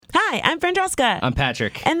Hi, I'm Francesca. I'm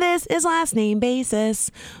Patrick. And this is Last Name Basis.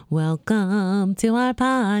 Welcome to our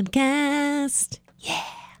podcast. Yeah.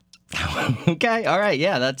 Okay, all right,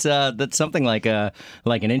 yeah, that's something like an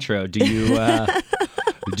intro. Do you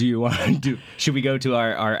want to do? Should we go to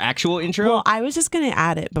our actual intro? Well, I was just going to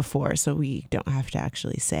add it before, so we don't have to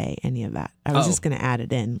actually say any of that. I was just going to add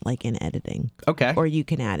it in, like in editing. Okay. Or you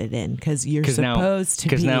can add it in because you're supposed to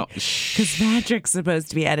be. Because Patrick's supposed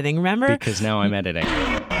to be editing. Remember? Because now I'm editing.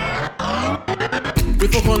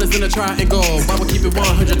 With 4 corners in a triangle, why we keep it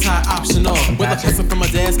 100 tie optional? With a person from a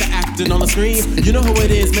desk acting on the screen, you know who it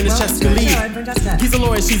is, man, it's Chester Lee. He's a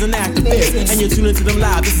lawyer, she's an activist, and you're tuning to them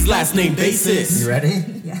live. This is Last Name Basis. You ready?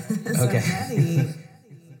 Yes. Okay.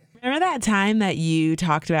 Remember that time that you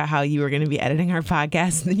talked about how you were going to be editing our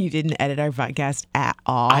podcast and then you didn't edit our podcast at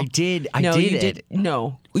all? I did.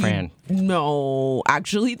 No. Fran. No.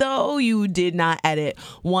 Actually, though, you did not edit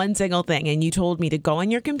one single thing. And you told me to go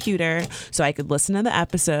on your computer so I could listen to the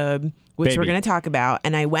episode, which we're going to talk about.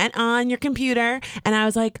 And I went on your computer and I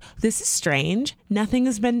was like, this is strange. Nothing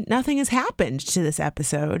has happened to this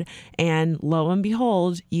episode. And lo and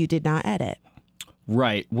behold, you did not edit.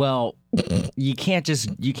 Right. Well, you can't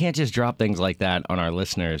just drop things like that on our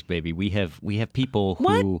listeners, baby. We have people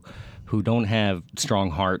who don't have strong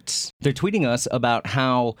hearts. They're tweeting us about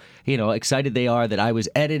how, excited they are that I was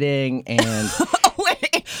editing and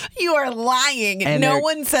Wait, you are lying. And no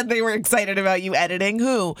one said they were excited about you editing.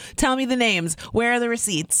 Who? Tell me the names. Where are the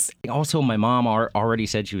receipts? also my mom already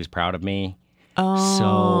said she was proud of me.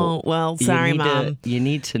 Oh, well, sorry, Mom. You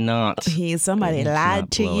need to not. Somebody lied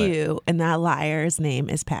to blow you, and that liar's name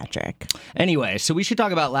is Patrick. Anyway, so we should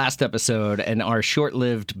talk about last episode and our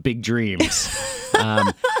short-lived big dreams.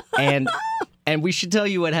 And we should tell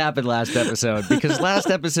you what happened last episode, because last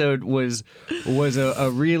episode was a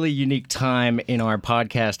really unique time in our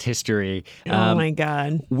podcast history. Oh my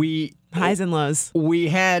God. Highs and lows. We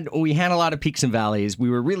had a lot of peaks and valleys. We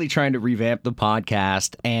were really trying to revamp the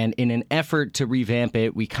podcast, and in an effort to revamp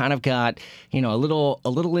it, we kind of got, a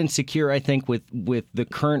little insecure, I think, with the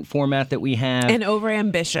current format that we have. And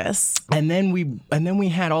overambitious. And then we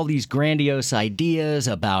had all these grandiose ideas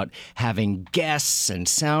about having guests and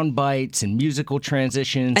sound bites and musical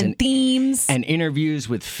transitions and themes and interviews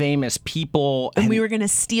with famous people. And we were going to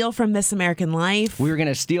steal from This American Life. We were going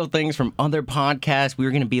to steal things from other podcasts. We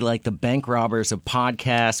were going to be like the bank robbers of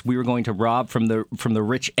podcasts. We were going to rob from the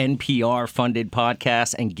rich NPR funded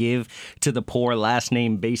podcasts and give to the poor last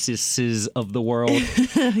name bases of the world.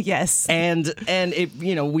 Yes. And it,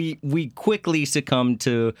 we quickly succumbed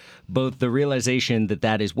to both the realization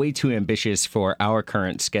that is way too ambitious for our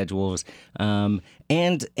current schedules. And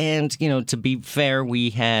to be fair, we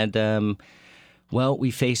had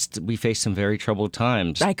we faced some very troubled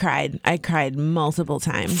times. I cried multiple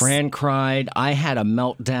times. Fran cried. I had a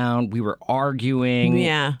meltdown. We were arguing.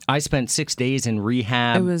 Yeah. I spent 6 days in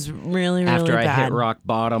rehab. It was really, really after bad. I hit rock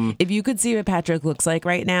bottom. If you could see what Patrick looks like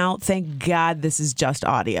right now, thank God this is just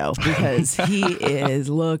audio, because he is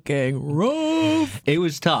looking rough. It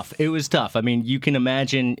was tough. I mean, you can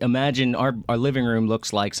imagine our living room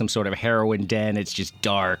looks like some sort of heroin den. It's just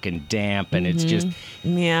dark and damp, and it's just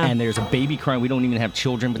and there's a baby crying. We don't even have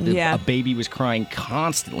children, but a baby was crying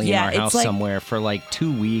constantly in our house somewhere for like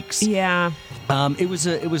 2 weeks. Yeah. It was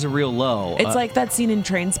a real low. It's like that scene in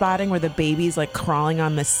Trainspotting where the baby's like crawling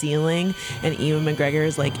on the ceiling and Ewan McGregor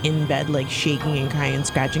is like in bed, like shaking and crying and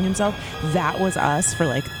scratching himself. That was us for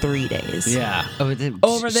like 3 days. Yeah. Over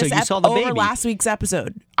this so you saw the baby. Over last week's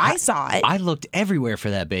episode. I saw it. I looked everywhere for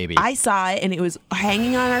that baby. I saw it, and it was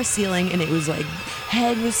hanging on our ceiling, and it was like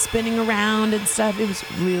head was spinning around and stuff. It was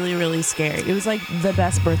really, really scary. It was like the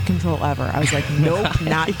best birth control ever. I was like, nope,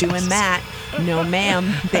 not doing that. No, ma'am.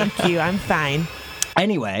 Thank you. I'm fine.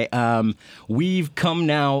 Anyway, we've come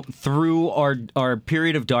now through our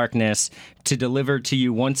period of darkness to deliver to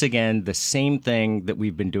you once again the same thing that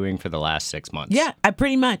we've been doing for the last 6 months. Yeah,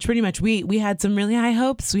 pretty much. We had some really high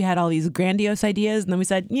hopes. We had all these grandiose ideas, and then we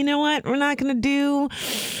said, you know what? We're not going to do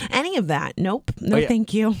any of that. Nope. No,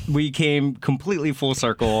 thank you. We came completely full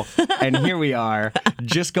circle, and here we are,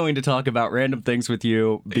 just going to talk about random things with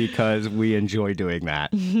you because we enjoy doing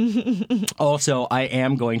that. Also, I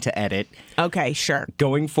am going to edit. Okay, sure.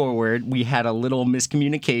 Going forward, we had a little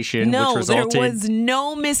miscommunication, which resulted... there was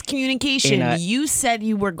no miscommunication. You said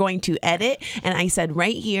you were going to edit, and I said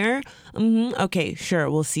right here, okay, sure,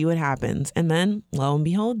 we'll see what happens. And then, lo and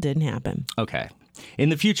behold, didn't happen. Okay. In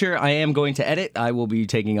the future, I am going to edit. I will be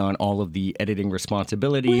taking on all of the editing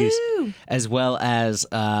responsibilities, as well as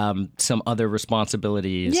some other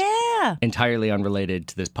responsibilities entirely unrelated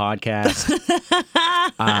to this podcast.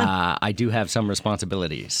 I do have some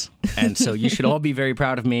responsibilities. And so you should all be very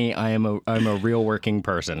proud of me. I'm a real working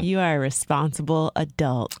person. You are a responsible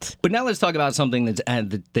adult. But now let's talk about something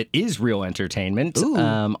that is real entertainment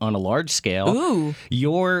on a large scale. Ooh.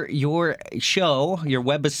 Your show, your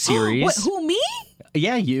web series. What, who, me?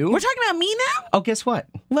 Yeah, you. We're talking about me now? Oh, guess what?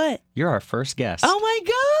 What? You're our first guest. Oh my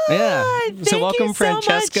God. Yeah. Thank So welcome, you so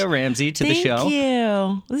Francesca much. Ramsey, to the show. Thank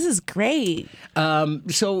you. This is great.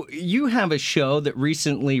 So you have a show that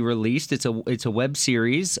recently released. It's a web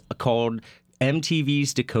series called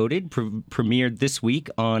MTV's Decoded, premiered this week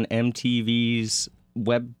on MTV's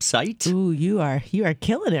website. Ooh, you are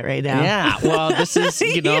killing it right now. Yeah, well, this is,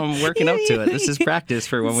 I'm working up to it. This is practice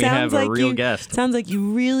for when we have a real guest. Sounds like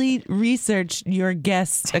you really researched your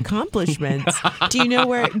guest accomplishments. Do you know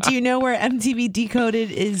where MTV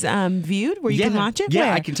Decoded is viewed? Where you can watch it? Yeah,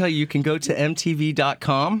 Where? I can tell you. You can go to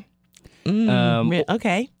mtv.com.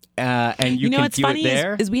 Okay. And you know can what's view funny it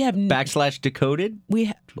there. is we have /decoded.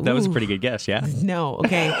 That was a pretty good guess, yeah? No,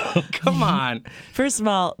 okay. Come on. First of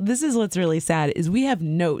all, this is what's really sad is we have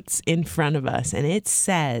notes in front of us and it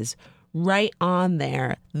says right on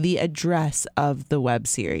there the address of the web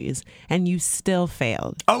series, and you still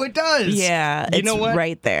failed. Oh, it does. Yeah, you it's know what?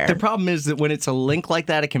 Right there. The problem is that when it's a link like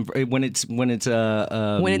that, it can when it's when it's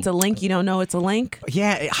a link, you don't know it's a link.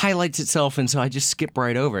 Yeah, it highlights itself, and so I just skip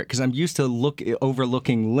right over it because I'm used to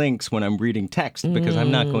overlooking links when I'm reading text because I'm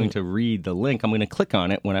not going to read the link. I'm going to click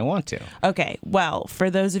on it when I want to. Okay, well, for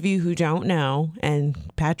those of you who don't know, and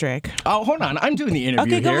Patrick. Oh, hold on, I'm doing the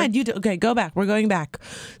interview. Okay, go here. ahead. Okay, go back. We're going back.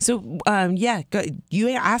 So,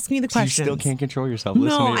 you ask me the questions. You still can't control yourself.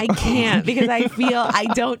 No, I can't because I feel I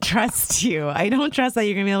don't trust you. I don't trust that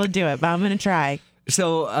you're gonna be able to do it, but I'm gonna try.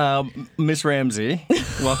 So, Miss Ramsey,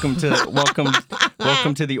 welcome to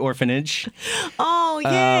the orphanage. Oh,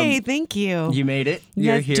 yay! Thank you. You made it. Do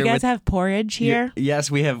you guys have porridge here?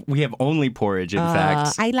 Yes, we have only porridge. In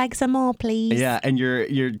fact, I'd like some more, please. Yeah, and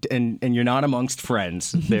you're not amongst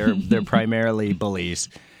friends. They're primarily bullies.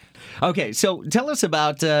 Okay, so tell us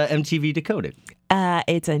about MTV Decoded.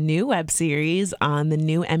 It's a new web series on the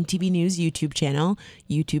new MTV News YouTube channel,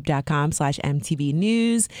 youtube.com/MTV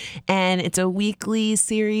News. And it's a weekly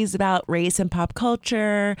series about race and pop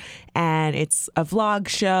culture. And it's a vlog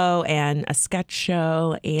show and a sketch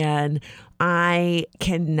show. And I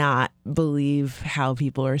cannot believe how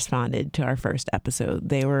people responded to our first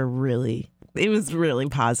episode. It was really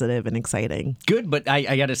positive and exciting. Good, but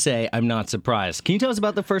I got to say, I'm not surprised. Can you tell us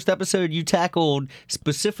about the first episode? You tackled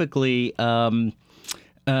specifically... Don't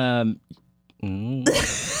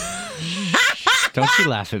you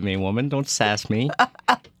laugh at me, woman. Don't sass me.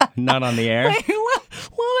 Not on the air. Wait, what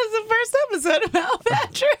was the first episode about,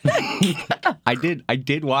 Patrick? I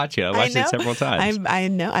did watch it. I watched it several times. I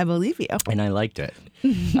know. I believe you. And I liked it.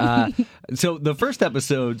 So the first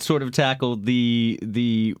episode sort of tackled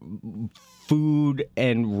the food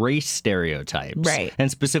and race stereotypes. Right.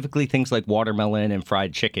 And specifically things like watermelon and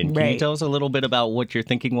fried chicken. Can you tell us a little bit about what your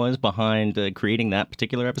thinking was behind creating that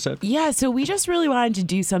particular episode? Yeah, so we just really wanted to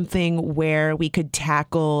do something where we could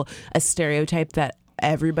tackle a stereotype that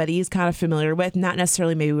everybody's kind of familiar with, not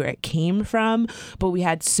necessarily maybe where it came from, but we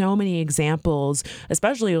had so many examples,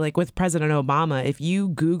 especially like with President Obama. If you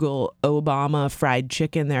Google Obama fried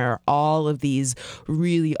chicken, there are all of these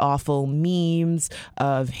really awful memes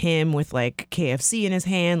of him with like KFC in his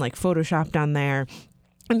hand, like photoshopped on there.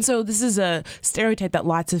 And so this is a stereotype that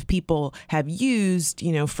lots of people have used,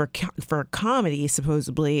 for comedy,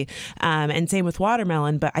 supposedly, and same with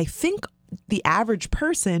watermelon. But I think the average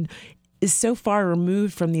person is so far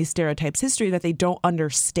removed from these stereotypes' history that they don't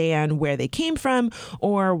understand where they came from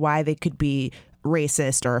or why they could be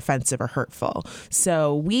racist or offensive or hurtful.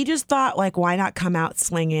 So we just thought, why not come out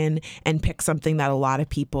slinging and pick something that a lot of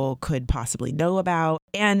people could possibly know about?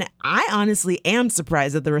 And I honestly am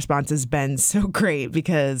surprised that the response has been so great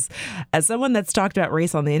because as someone that's talked about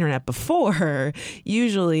race on the internet before,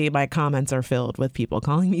 usually my comments are filled with people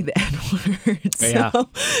calling me the N-word. Yeah.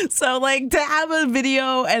 So to have a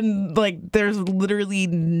video and there's literally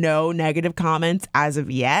no negative comments as of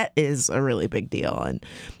yet is a really big deal. And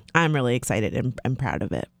I'm really excited and proud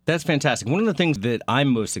of it. That's fantastic. One of the things that I'm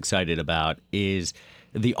most excited about is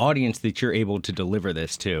the audience that you're able to deliver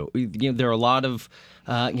this to. There are a lot of,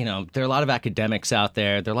 there are a lot of academics out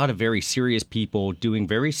there. There are a lot of very serious people doing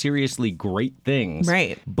very seriously great things.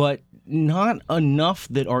 Right. But not enough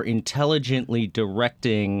that are intelligently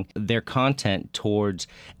directing their content towards,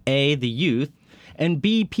 A, the youth, and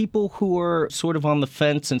B, people who are sort of on the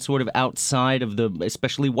fence and sort of outside of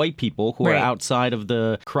especially white people who are outside of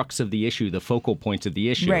the crux of the issue, the focal points of the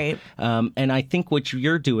issue. Right. And I think what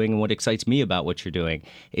you're doing and what excites me about what you're doing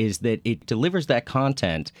is that it delivers that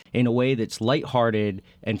content in a way that's lighthearted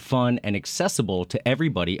and fun and accessible to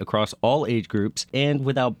everybody across all age groups and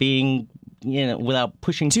without being, without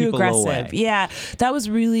pushing too people aggressive. away. Yeah, that was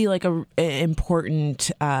really like an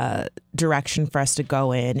important direction for us to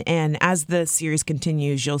go in. And as the series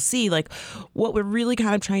continues, you'll see like what we're really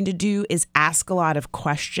kind of trying to do is ask a lot of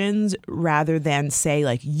questions rather than say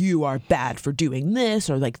like, you are bad for doing this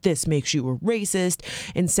or like this makes you a racist.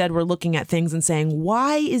 Instead, we're looking at things and saying,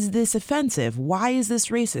 why is this offensive? Why is this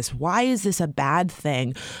racist? Why is this a bad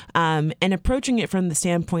thing? And approaching it from the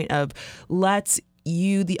standpoint of let's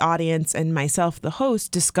you, the audience, and myself, the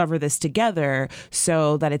host, discover this together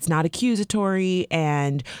so that it's not accusatory.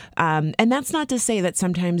 And that's not to say that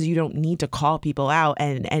sometimes you don't need to call people out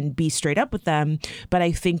and be straight up with them. But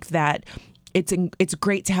I think that it's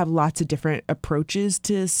great to have lots of different approaches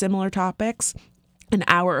to similar topics. And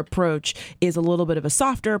our approach is a little bit of a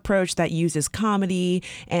softer approach that uses comedy,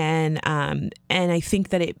 and I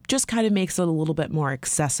think that it just kind of makes it a little bit more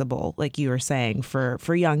accessible, like you were saying,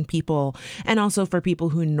 for young people, and also for people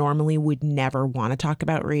who normally would never want to talk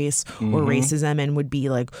about race or racism and would be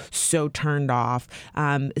like so turned off.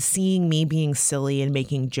 Seeing me being silly and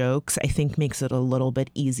making jokes, I think makes it a little bit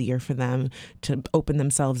easier for them to open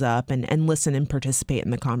themselves up and listen and participate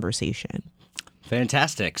in the conversation.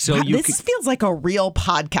 Fantastic. So wow, this feels like a real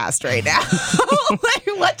podcast right now. Like,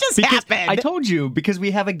 what just happened? I told you, because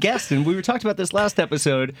we have a guest, and we were talking about this last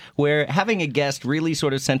episode, where having a guest really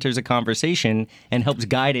sort of centers a conversation and helps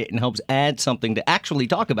guide it and helps add something to actually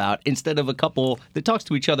talk about instead of a couple that talks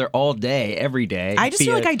to each other all day, every day. I just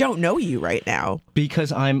feel like I don't know you right now.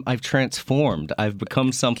 Because I've transformed. I've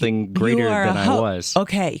become something greater than I was.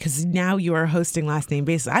 Okay, because now you are hosting Last Name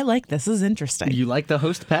Basis. I like this. This is interesting. You like the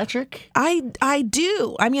host, Patrick? I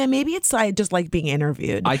do. I mean, maybe it's I just like being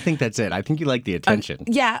interviewed. I think that's it. I think you like the attention.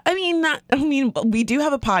 Yeah. I mean, we do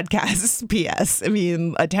have a podcast. P.S. I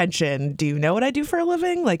mean, attention. Do you know what I do for a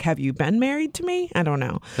living? Like, have you been married to me? I don't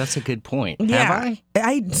know. That's a good point. Yeah. Have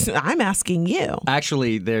I? I'm asking you.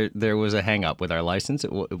 Actually, there was a hang up with our license. It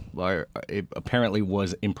apparently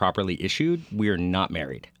was improperly issued. We are not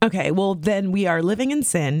married. Okay. Well, then we are living in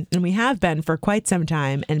sin, and we have been for quite some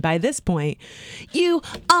time. And by this point, you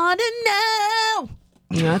ought to know.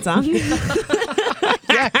 You know that song?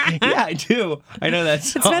 yeah, I do. I know that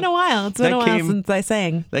song. It's been a while. Since I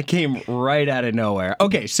sang. That came right out of nowhere.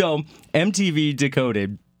 Okay, so MTV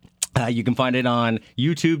Decoded. You can find it on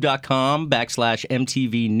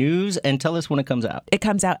youtube.com/MTV News, and tell us when it comes out. It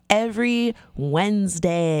comes out every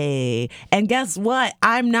Wednesday. And guess what?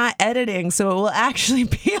 I'm not editing, so it will actually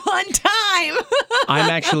be on time. I'm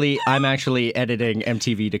actually editing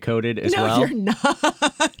MTV Decoded as well. No, you're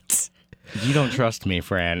not. You don't trust me,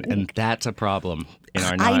 Fran, and that's a problem.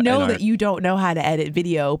 I know that you don't know how to edit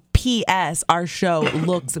video. P.S. Our show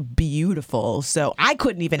looks beautiful, so I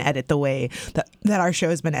couldn't even edit the way that our show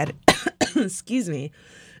has been edited. Excuse me.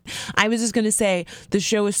 I was just going to say the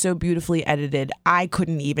show is so beautifully edited. I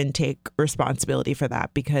couldn't even take responsibility for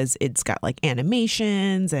that because it's got like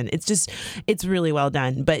animations and it's really well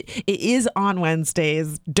done. But it is on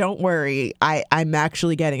Wednesdays. Don't worry. I'm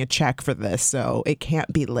actually getting a check for this, so it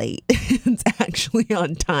can't be late. It's actually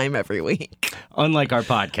on time every week. Unlike our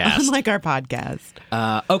podcast.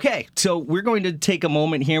 Okay, so we're going to take a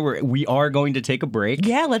moment here where we are going to take a break.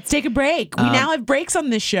 Yeah, let's take a break. We now have breaks on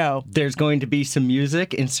this show. There's going to be some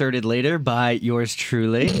music inserted later by yours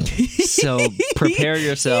truly. So prepare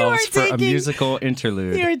yourselves for a musical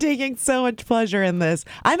interlude. You are taking so much pleasure in this.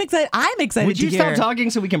 I'm excited. Would you stop talking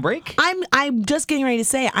so we can break? I'm just getting ready to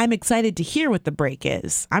say I'm excited to hear what the break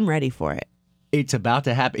is. I'm ready for it. It's about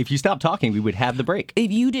to happen. If you stopped talking, we would have the break. If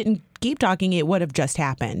you didn't keep talking, it would have just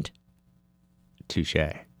happened. Touche.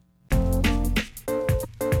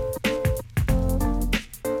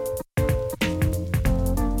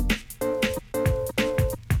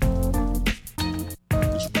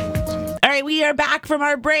 All right, we are back from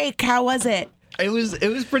our break. How was it? It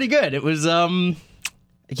was pretty good. It was I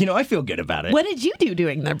feel good about it. What did you do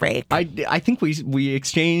during the break? I think we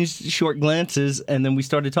exchanged short glances and then we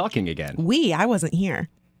started talking again. I wasn't here.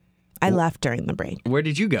 I left during the break. Where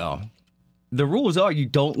did you go? The rules are you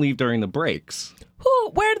don't leave during the breaks.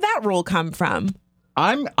 Where did that rule come from?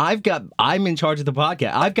 I'm in charge of the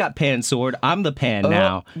podcast. I've got Pan Sword. I'm the Pan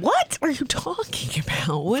now. What are you talking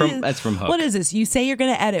about? That's from Hook. What is this? You say you're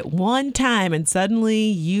going to edit one time and suddenly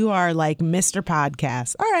you are like Mr.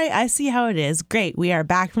 Podcast. All right, I see how it is. Great. We are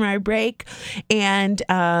back from our break. And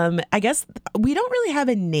I guess we don't really have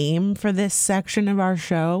a name for this section of our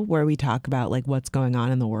show where we talk about like what's going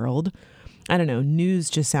on in the world. I don't know. News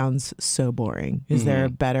just sounds so boring. Is there a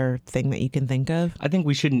better thing that you can think of? I think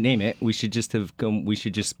we shouldn't name it. We should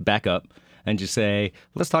just back up and just say,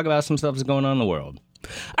 let's talk about some stuff that's going on in the world.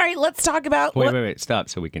 All right, let's talk about... Wait, stop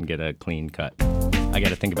so we can get a clean cut. I got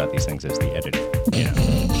to think about these things as the editor, you know.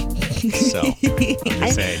 So, I'm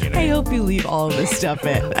just saying, you know. I hope you leave all of this stuff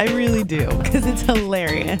in. I really do, because it's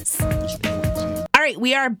hilarious. All right,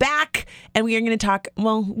 we are back, and we are going to talk...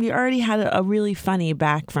 Well, we already had a really funny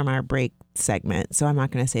back from our break segment, so I'm not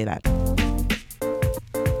going to say that.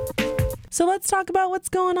 So let's talk about what's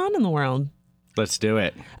going on in the world. Let's do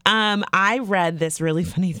it. I read this really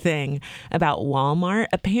funny thing about Walmart.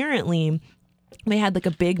 Apparently, they had like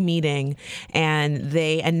a big meeting and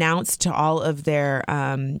they announced to all of their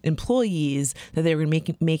employees that they were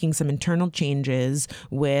making some internal changes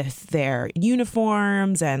with their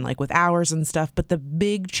uniforms and like with hours and stuff. But the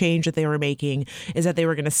big change that they were making is that they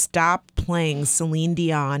were going to stop playing Celine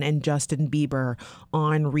Dion and Justin Bieber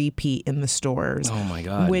on repeat in the stores. Oh my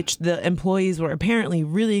God. Which the employees were apparently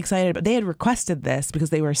really excited about. They had requested this because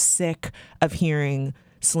they were sick of hearing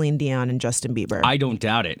Celine Dion and Justin Bieber. I don't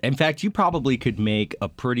doubt it. In fact, you probably could make a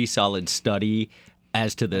pretty solid study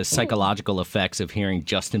as to the psychological effects of hearing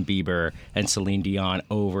Justin Bieber and Celine Dion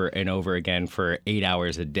over and over again for 8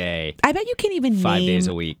 hours a day. I bet you can't even 5 name days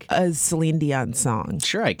a week. A Celine Dion song.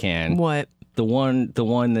 Sure I can. What? The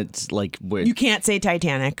one that's like... You can't say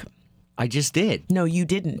Titanic. I just did. No, you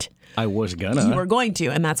didn't. I was gonna. You were going to,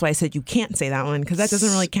 and that's why I said you can't say that one, because that doesn't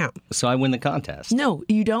really count. So I win the contest. No,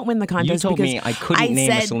 you don't win the contest. You told me I couldn't name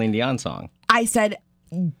a Celine Dion song. I said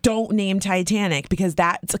don't name Titanic, because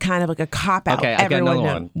that's kind of like a cop-out. Okay, I got another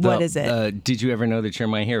one. What is it? Did you ever know that you're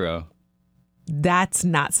my hero? That's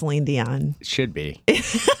not Celine Dion. It should be.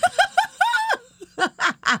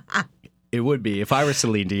 It would be. If I were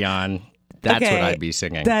Celine Dion... That's what I'd be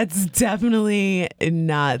singing. That's definitely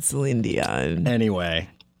not Celine Dion. Anyway.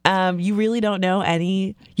 You really don't know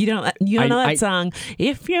any. You don't know that song.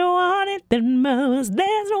 If you want it the most,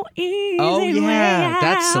 there's no easy way out.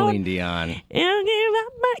 That's Celine Dion.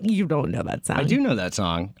 You don't know that song. I do know that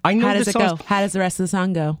song. I know. How does it go? How does the rest of the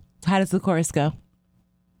song go? How does the chorus go?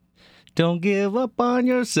 Don't give up on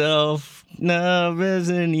yourself. Love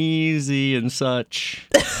isn't easy and such.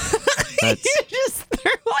 You just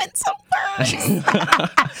threw in some words.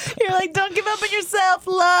 You're like, don't give up on yourself,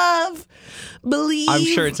 love, believe. I'm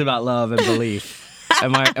sure it's about love and belief.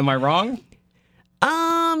 Am I wrong?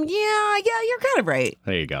 Yeah, you're kind of right.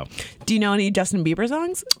 There you go. Do you know any Justin Bieber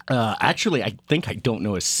songs? Actually, I think I don't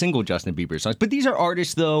know a single Justin Bieber song. But these are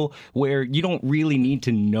artists, though, where you don't really need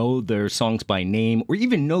to know their songs by name or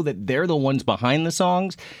even know that they're the ones behind the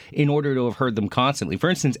songs in order to have heard them constantly. For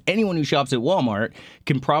instance, anyone who shops at Walmart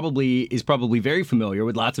is probably very familiar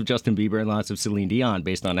with lots of Justin Bieber and lots of Celine Dion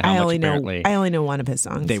based on how much apparently I only know one of his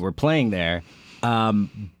songs. They were playing there.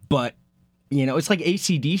 But you know, it's like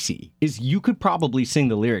AC/DC. You could probably sing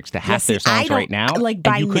the lyrics to half their songs right now, like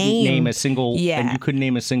by and you couldn't name. name a single. Yeah. And you couldn't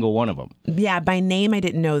name a single one of them. Yeah, by name I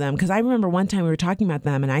didn't know them, because I remember one time we were talking about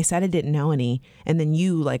them and I said I didn't know any, and then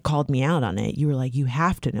you like called me out on it. You were like, you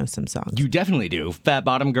have to know some songs. You definitely do. Fat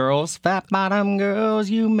bottom girls,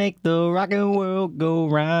 you make the rockin' world go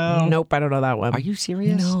round. Nope, I don't know that one. Are you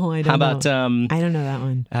serious? No, I don't. How about I don't know that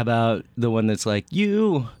one. How about the one that's like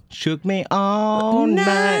you shook me all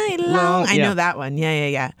night long? I know that one.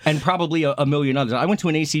 Yeah. And probably a million others. I went to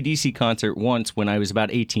an AC/DC concert once when I was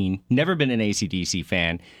about 18. Never been an AC/DC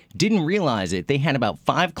fan. Didn't realize it. They had about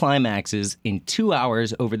 5 climaxes in 2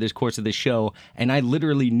 hours over this course of the show, and I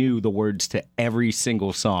literally knew the words to every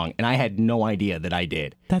single song, and I had no idea that I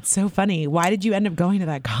did. That's so funny. Why did you end up going to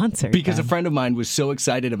that concert? Because a friend of mine was so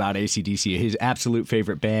excited about AC/DC, his absolute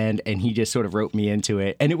favorite band, and he just sort of wrote me into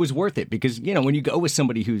it. And it was worth it because, you know, when you go with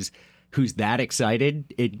somebody who's that excited,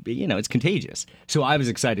 it's contagious. So I was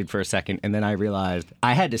excited for a second, and then I realized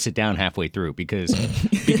I had to sit down halfway through because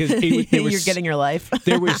you're getting your life.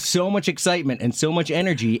 There was so much excitement and so much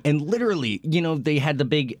energy, and literally, you know, they had the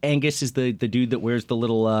big Angus is the dude that wears the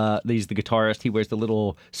little he's the guitarist. He wears the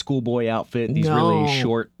little schoolboy outfit, and these really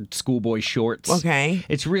short schoolboy shorts. Okay,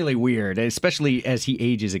 it's really weird, especially as he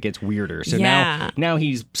ages, it gets weirder. So now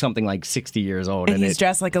he's something like 60 years old, and he's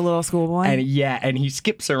dressed like a little schoolboy. And he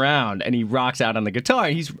skips around. And he rocks out on the guitar.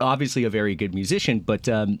 He's obviously a very good musician, but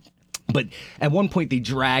at one point they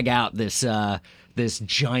drag out this this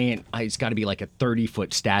giant, it's got to be like a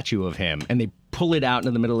 30-foot statue of him, and they pull it out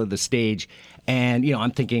into the middle of the stage. And,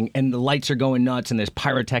 I'm thinking, and the lights are going nuts and there's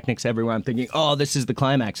pyrotechnics everywhere. I'm thinking, oh, this is the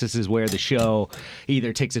climax. This is where the show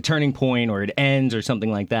either takes a turning point or it ends or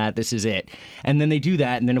something like that. This is it. And then they do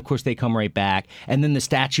that. And then, of course, they come right back. And then the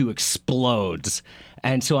statue explodes.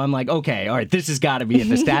 And so I'm like, okay, all right, this has got to be it.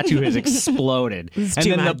 The statue has exploded.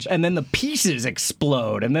 And then the pieces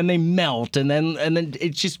explode, and then they melt, and then it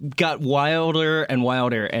just got wilder and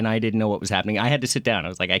wilder, and I didn't know what was happening. I had to sit down. I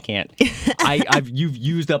was like, I can't. You've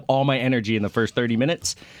used up all my energy in the first 30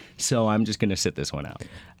 minutes, so I'm just going to sit this one out.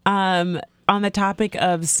 On the topic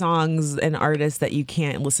of songs and artists that you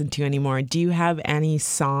can't listen to anymore, do you have any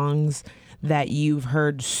songs that you've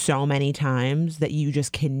heard so many times that you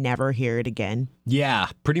just can never hear it again? Yeah,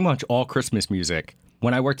 pretty much all Christmas music.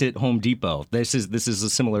 When I worked at Home Depot, this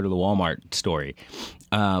is similar to the Walmart story.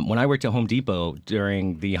 When I worked at Home Depot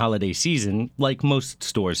during the holiday season, like most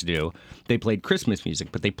stores do, they played Christmas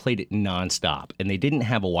music, but they played it nonstop, and they didn't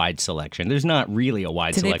have a wide selection. There's not really a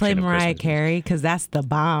wide selection. Did they play Mariah Christmas Carey? Because that's the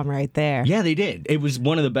bomb right there. Yeah, they did. It was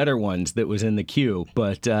one of the better ones that was in the queue,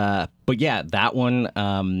 but yeah, that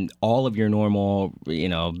one, all of your normal,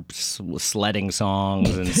 sledding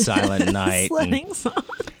songs and Silent Night. Sledding songs.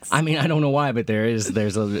 I mean, I don't know why, but there's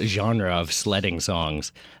a genre of sledding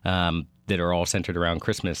songs that are all centered around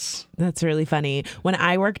Christmas. That's really funny. When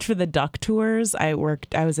I worked for the Duck Tours, I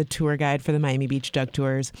was a tour guide for the Miami Beach Duck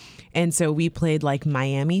Tours. And so we played like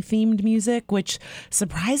Miami themed music, which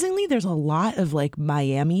surprisingly, there's a lot of like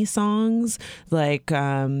Miami songs, like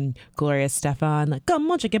Gloria Estefan, like come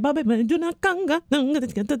on, shake it, Bobby, do not conga.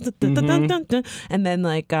 And then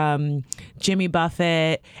like Jimmy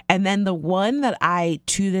Buffett. And then the one that I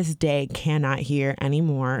to this day cannot hear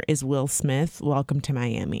anymore is Will Smith, Welcome to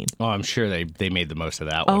Miami. Oh, I'm sure they made the most of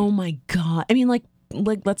that one. Oh my God. I mean, like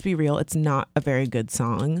let's be real, it's not a very good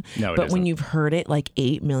song. No, but when you've heard it like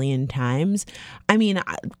 8 million times, I mean,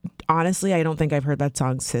 honestly, I don't think I've heard that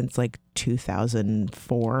song since like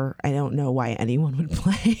 2004. I don't know why anyone would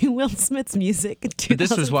play Will Smith's music in 2015. But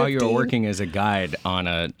this was while you were working as a guide on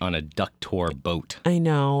a duck tour boat. I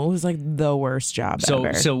know. It was like the worst job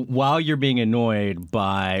ever. So while you're being annoyed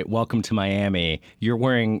by Welcome to Miami, you're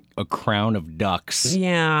wearing a crown of ducks.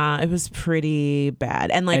 Yeah, it was pretty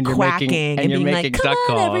bad. And like quacking and being like, come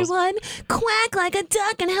on, everyone, quack like a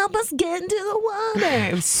duck and help us get into the water.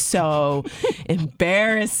 It was so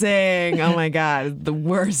embarrassing. Oh my God, the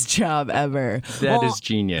worst job ever. That is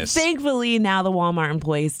genius. Thankfully, now the Walmart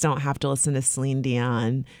employees don't have to listen to Celine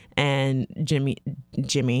Dion and Justin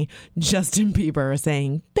Bieber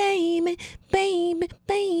saying, baby, baby,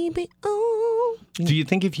 baby, ooh. Do you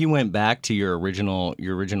think if you went back to your original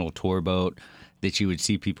tour boat that you would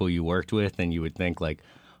see people you worked with and you would think like,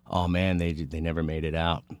 oh man, they never made it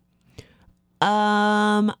out?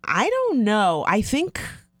 I don't know. I think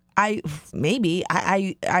I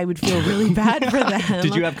would feel really bad for them.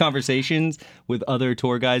 Did you have conversations with other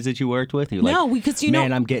tour guides that you worked with? You're no, like, because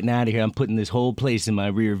man, I'm getting out of here. I'm putting this whole place in my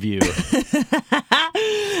rear view.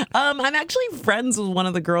 I'm actually friends with one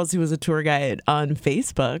of the girls who was a tour guide on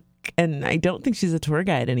Facebook, and I don't think she's a tour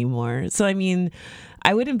guide anymore. So I mean,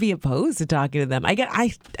 I wouldn't be opposed to talking to them. I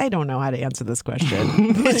don't know how to answer this question.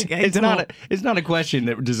 It's not a question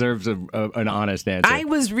that deserves an honest answer. I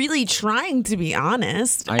was really trying to be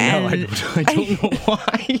honest. I know. I don't know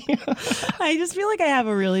why. I just feel like I have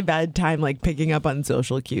a really bad time like picking up on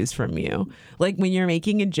social cues from you. Like when you're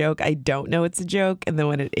making a joke, I don't know it's a joke, and then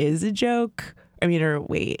when it is a joke,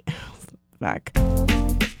 back.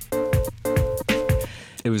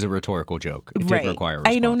 It was a rhetorical joke. It didn't require a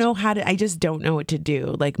response. I don't know I just don't know what to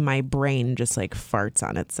do. Like my brain just like farts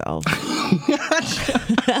on itself.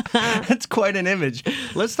 That's quite an image.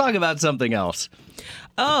 Let's talk about something else.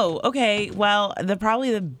 Oh, okay. Well,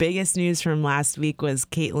 probably the biggest news from last week was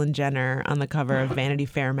Caitlyn Jenner on the cover of Vanity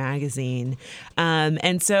Fair magazine.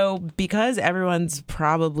 And so because everyone's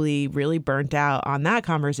probably really burnt out on that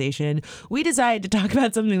conversation, we decided to talk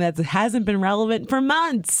about something that hasn't been relevant for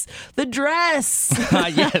months. The dress.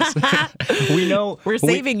 Yes. We know. We're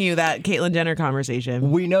saving you that Caitlyn Jenner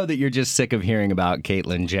conversation. We know that you're just sick of hearing about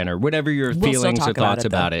Caitlyn Jenner, whatever your feelings or thoughts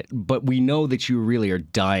about it. But we know that you really are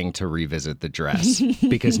dying to revisit the dress.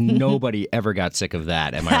 Because nobody ever got sick of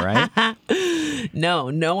that. Am I right?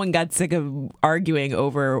 No one got sick of arguing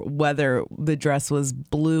over whether the dress was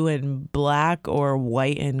blue and black or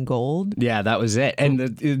white and gold. Yeah, that was it.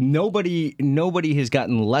 And nobody has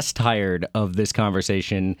gotten less tired of this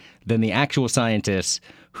conversation than the actual scientists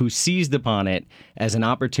who seized upon it as an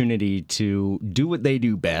opportunity to do what they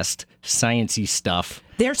do best, science-y stuff.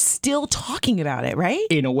 they're still talking about it, right?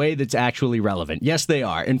 In a way that's actually relevant. Yes, they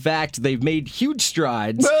are. In fact, they've made huge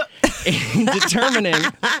strides in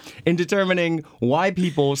determining why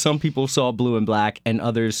some people saw blue and black and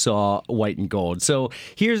others saw white and gold. So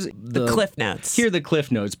here's the Cliff Notes. Here are the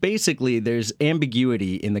Cliff Notes. Basically, there's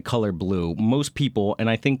ambiguity in the color blue. Most people, and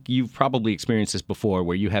I think you've probably experienced this before,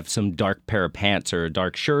 where you have some dark pair of pants or a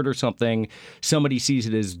dark shirt or something. Somebody sees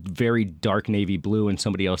it as very dark navy blue and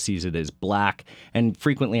somebody else sees it as black. And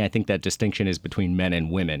frequently, I think that distinction is between men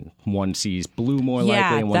and women. One sees blue more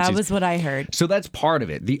likely and one sees... Yeah, that was what I heard. So that's part of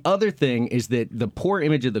it. The other thing is that the poor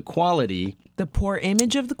image of the quality... The poor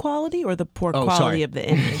image of the quality or the poor quality of the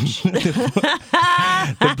image?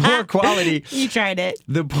 The poor quality... You tried it.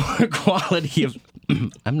 The poor quality of...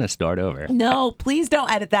 I'm going to start over. No, please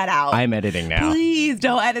don't edit that out. I'm editing now. Please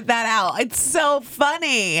don't edit that out. It's so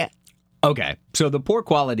funny. Okay, so the poor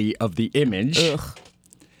quality of the image...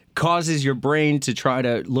 causes your brain to try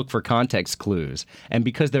to look for context clues. And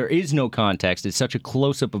because there is no context, it's such a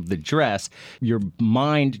close-up of the dress, your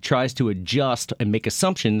mind tries to adjust and make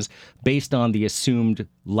assumptions based on the assumed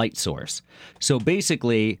light source. So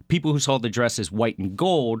basically, people who saw the dress as white and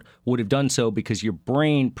gold would have done so because your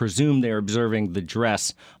brain presumed they're observing the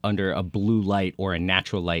dress under a blue light or a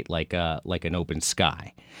natural light like an open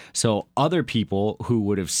sky. So other people who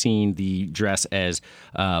would have seen the dress as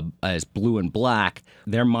blue and black,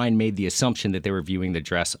 their mind made the assumption that they were viewing the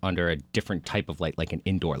dress under a different type of light, like an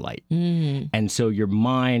indoor light. Mm-hmm. And so your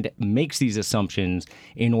mind makes these assumptions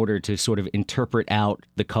in order to sort of interpret out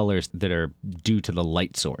the colors that are due to the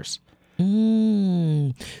light source.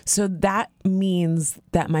 So that means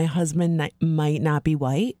that my husband might not be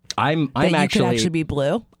white? I'm that actually could actually be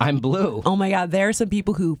blue? I'm blue. Oh my God, there are some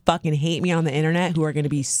people who fucking hate me on the internet who are going to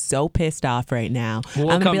be so pissed off right now.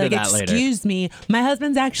 We'll I'm going come to be to like, that excuse me, my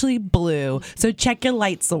husband's actually blue. So check your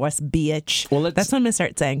light source, bitch. Well, that's what I'm going to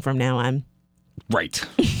start saying from now on. Right.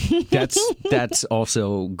 That's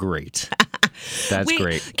also great. That's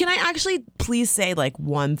great. Can I actually please say like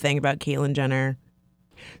one thing about Caitlyn Jenner?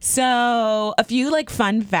 So a few like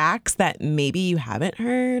fun facts that maybe you haven't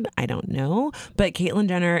heard. I don't know. But Caitlyn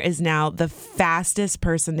Jenner is now the fastest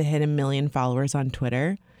person to hit 1 million followers on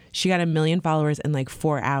Twitter. She got 1 million followers in like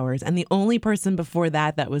 4 hours. And the only person before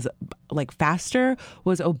that was like faster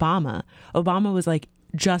was Obama. Obama was like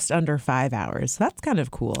just under 5 hours. So that's kind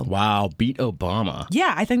of cool. Wow, beat Obama.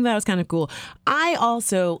 Yeah, I think that was kind of cool. I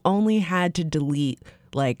also only had to delete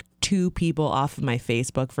like 2 people off of my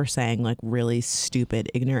Facebook for saying like really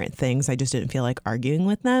stupid, ignorant things. I just didn't feel like arguing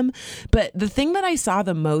with them. But the thing that I saw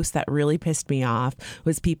the most that really pissed me off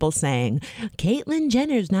was people saying, Caitlyn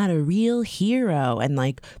Jenner's not a real hero, and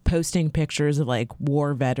like posting pictures of like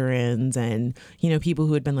war veterans and, you know, people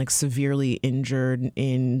who had been like severely injured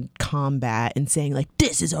in combat and saying like,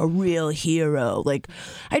 this is a real hero. Like,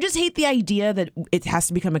 I just hate the idea that it has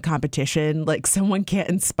to become a competition. Like, someone can't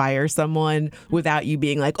inspire someone without you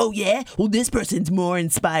being like, oh yeah, well, this person's more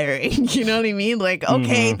inspiring. You know what I mean? Like,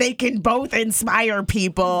 okay, they can both inspire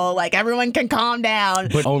people. Like, everyone can calm down.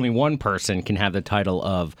 But only one person can have the title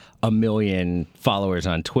of 1 million followers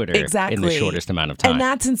on Twitter in the shortest amount of time. And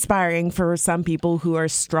that's inspiring for some people who are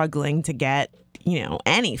struggling to get, you know,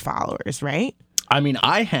 any followers, right? I mean,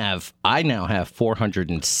 I now have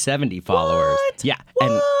 470 followers. What? Yeah.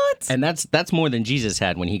 And that's more than Jesus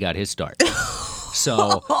had when he got his start.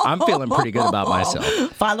 So I'm feeling pretty good about myself.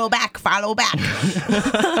 Follow back.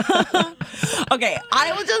 Okay,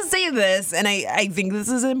 I will just say this, and I think this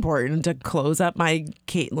is important to close up my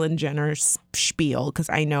Caitlyn Jenner spiel, because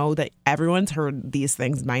I know that everyone's heard these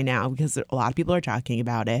things by now because a lot of people are talking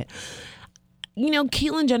about it. You know,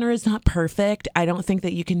 Caitlyn Jenner is not perfect. I don't think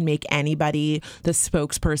that you can make anybody the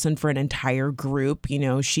spokesperson for an entire group. You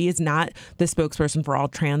know, she is not the spokesperson for all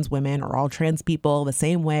trans women or all trans people, the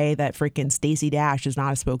same way that freaking Stacey Dash is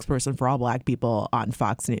not a spokesperson for all black people on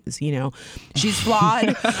Fox News. You know, she's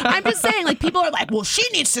flawed. I'm just saying, like, people are like, well, she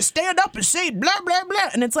needs to stand up and say blah, blah,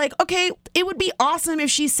 blah. And it's like, okay, it would be awesome if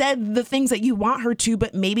she said the things that you want her to,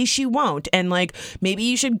 but maybe she won't. And like, maybe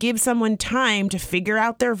you should give someone time to figure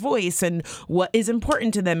out their voice and what is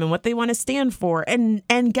important to them and what they want to stand for. And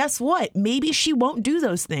guess what? Maybe she won't do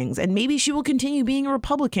those things, and maybe she will continue being a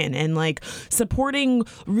Republican and like supporting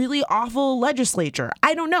really awful legislature.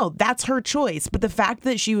 I don't know. That's her choice. But the fact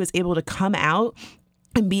that she was able to come out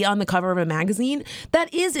and be on the cover of a magazine,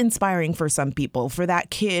 that is inspiring for some people. For that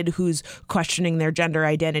kid who's questioning their gender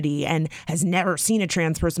identity and has never seen a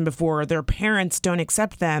trans person before, their parents don't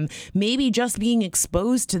accept them, maybe just being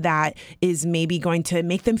exposed to that is maybe going to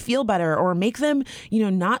make them feel better or make them,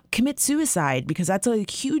 not commit suicide, because that's a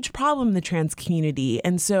huge problem in the trans community.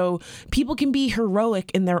 And so people can be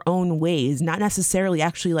heroic in their own ways, not necessarily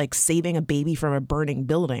actually like saving a baby from a burning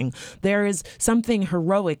building. There is something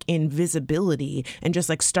heroic in visibility and just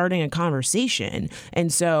like starting a conversation.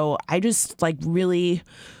 And so I just like really,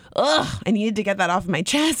 I needed to get that off my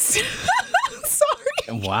chest.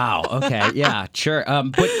 Sorry. Wow. Okay. Yeah. Sure.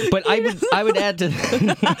 But I would add to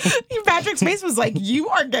Patrick's face was like, you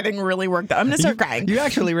are getting really worked up. I'm gonna start crying. You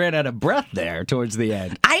actually ran out of breath there towards the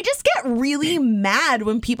end. I just get really mad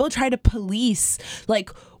when people try to police like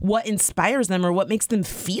what inspires them or what makes them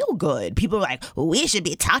feel good. People are like, we should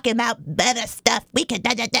be talking about better stuff. We can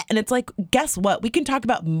da, da, da. And it's like, guess what? We can talk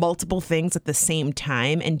about multiple things at the same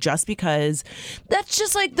time. And just because that's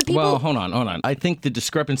just like the people. Well, hold on. I think the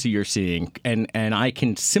discrepancy you're seeing, and I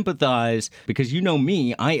can sympathize because you know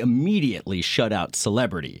me, I immediately shut out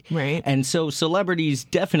celebrity. Right. And so celebrities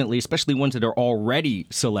definitely, especially ones that are already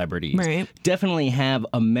celebrities, right, definitely have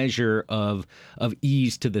a measure of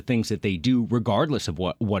ease to the things that they do, regardless of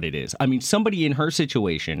what it is. I mean, somebody in her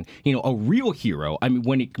situation, a real hero. I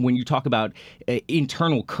mean, when you talk about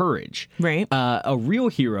internal courage, right, a real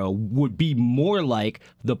hero would be more like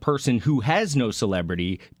the person who has no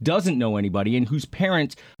celebrity, doesn't know anybody, and whose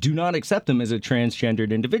parents do not accept them as a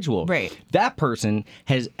transgendered individual. Right. That person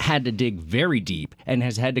has had to dig very deep and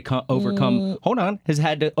has had to overcome. Has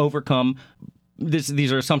had to overcome.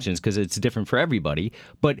 These are assumptions because it's different for everybody,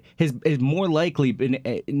 but has more likely been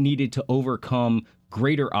needed to overcome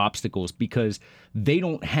greater obstacles because they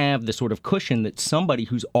don't have the sort of cushion that somebody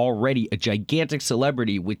who's already a gigantic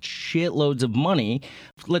celebrity with shitloads of money,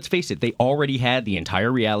 let's face it, they already had the entire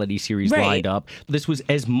reality series lined up. This was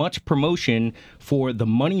as much promotion for the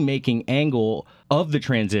money-making angle of the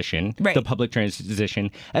transition, the public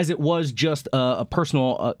transition, as it was just a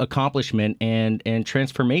personal accomplishment and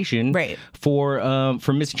transformation for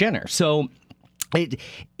Miss Jenner. So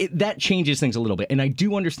that changes things a little bit. And I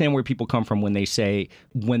do understand where people come from when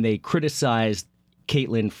they criticize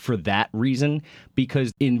Caitlyn for that reason,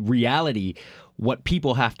 because in reality, what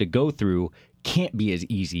people have to go through can't be as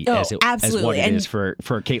easy as what it is for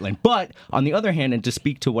Caitlyn. But on the other hand, and to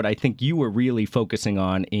speak to what I think you were really focusing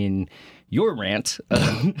on in your rant,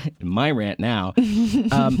 my rant now,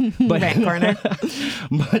 but rant corner.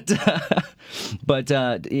 but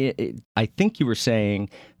I think you were saying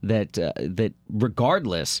that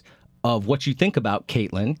regardless of what you think about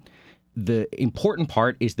Caitlyn, the important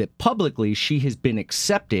part is that publicly she has been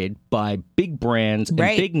accepted by big brands and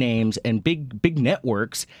big names and big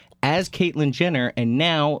networks as Caitlyn Jenner. And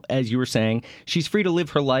now, as you were saying, she's free to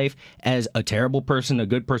live her life as a terrible person, a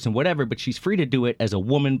good person, whatever, but she's free to do it as a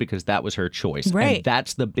woman because that was her choice. Right. And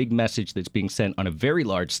that's the big message that's being sent on a very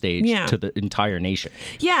large stage to the entire nation.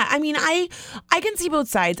 Yeah, I mean, I can see both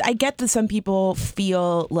sides. I get that some people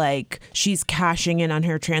feel like she's cashing in on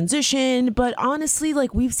her transition, but honestly,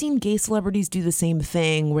 like, we've seen gay celebrities do the same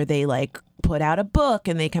thing where they like put out a book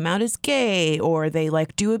and they come out as gay, or they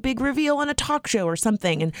like do a big reveal on a talk show or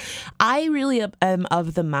something. And I really am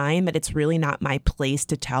of the mind that it's really not my place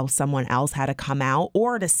to tell someone else how to come out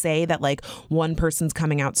or to say that like one person's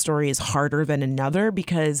coming out story is harder than another,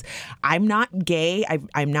 because I'm not gay.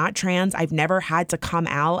 I'm not trans. I've never had to come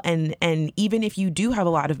out. And even if you do have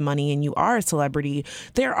a lot of money and you are a celebrity,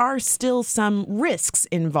 there are still some risks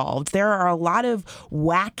involved. There are a lot of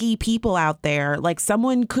wacky people out there. Like,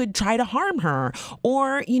 someone could try to harm her,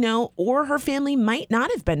 or her family might not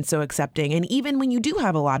have been so accepting. And even when you do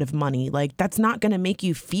have a lot of money, like, that's not going to make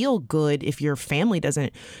you feel good if your family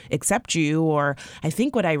doesn't accept you. Or I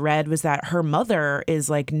think what I read was that her mother is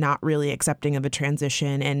like not really accepting of a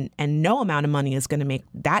transition, and no amount of money is going to make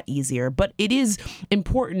that easier. But it is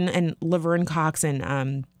important, and Laverne Cox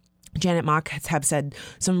and Janet Mock have said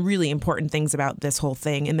some really important things about this whole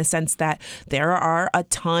thing, in the sense that there are a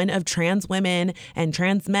ton of trans women and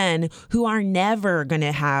trans men who are never going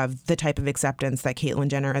to have the type of acceptance that Caitlyn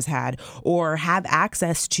Jenner has had, or have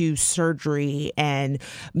access to surgery and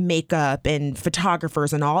makeup and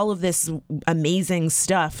photographers and all of this amazing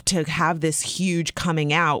stuff to have this huge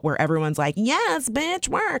coming out where everyone's like, yes, bitch,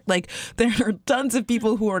 work. Like, there are tons of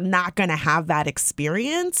people who are not going to have that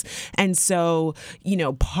experience. And so,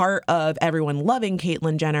 part of everyone loving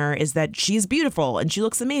Caitlyn Jenner is that she's beautiful and she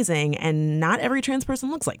looks amazing, and not every trans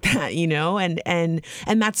person looks like that,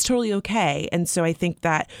 and that's totally okay. And so I think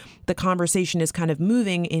that the conversation is kind of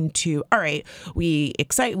moving into, all right, we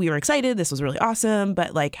were excited. This was really awesome.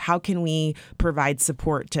 But like, how can we provide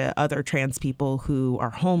support to other trans people who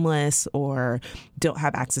are homeless or don't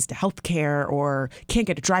have access to health care or can't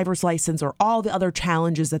get a driver's license or all the other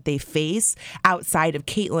challenges that they face outside of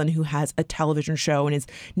Caitlyn, who has a television show and is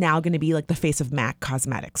now going to be like the face of MAC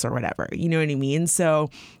Cosmetics or whatever. You know what I mean? So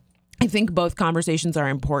I think both conversations are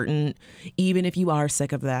important, even if you are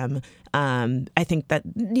sick of them. I think that,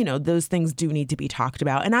 you know, those things do need to be talked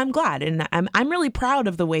about. And I'm glad. And I'm really proud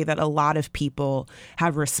of the way that a lot of people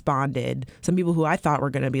have responded. Some people who I thought were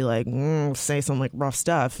going to be like, say some like rough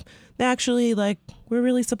stuff. They actually like, we're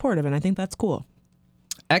really supportive. And I think that's cool.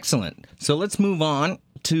 Excellent. So let's move on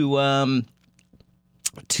to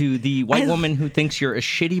the white woman who thinks you're a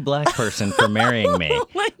shitty black person for marrying me. Oh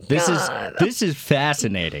my God. This is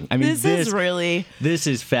fascinating. I mean, this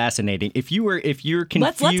is fascinating. If you're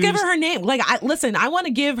confused, let's give her name. Like, I want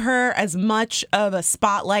to give her as much of a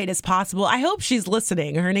spotlight as possible. I hope she's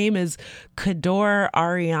listening. Her name is Kador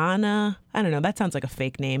Ariana. I don't know. That sounds like a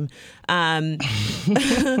fake name. But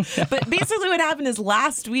basically what happened is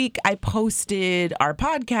last week I posted our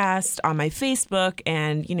podcast on my Facebook,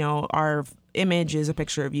 and, you know, our image is a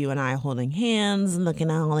picture of you and I holding hands and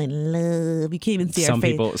looking all in love. You can't even see our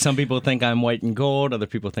face. Some people think I'm white and gold. Other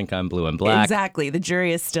people think I'm blue and black. Exactly. The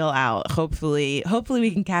jury is still out. Hopefully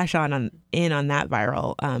we can cash in on that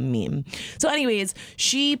viral meme. So anyways,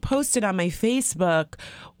 she posted on my Facebook,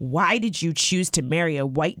 why did you choose to marry a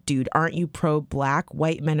white dude? Aren't you pro-black?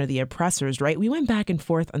 White men are the oppressors, right? We went back and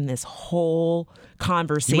forth on this whole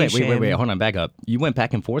conversation. Wait. Hold on, back up. You went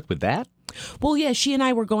back and forth with that? Well, yeah, she and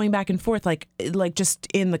I were going back and forth, like just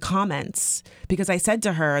in the comments, because I said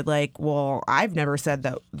to her, like, well, I've never said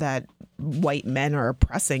that white men are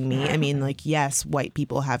oppressing me. I mean, like, yes, white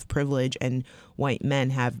people have privilege and white men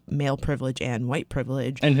have male privilege and white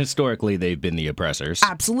privilege. And historically, they've been the oppressors.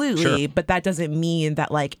 Absolutely. Sure. But that doesn't mean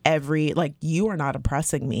that you are not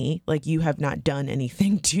oppressing me. Like, you have not done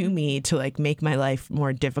anything to me to like make my life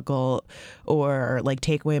more difficult or like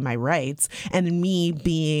take away my rights. And me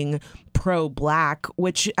being pro-black,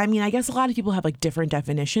 which, I mean, I guess a lot of people have like different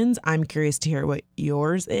definitions. I'm curious to hear what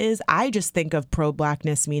yours is. I just think of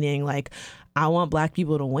pro-blackness meaning like, I want black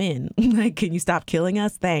people to win. Like, can you stop killing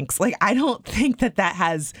us? Thanks. Like, I don't think that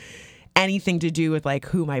has anything to do with like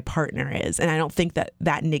who my partner is. And I don't think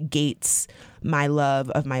that negates my love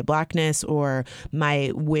of my blackness or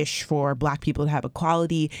my wish for black people to have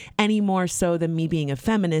equality any more so than me being a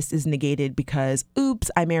feminist is negated because,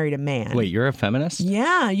 oops, I married a man. Wait, you're a feminist?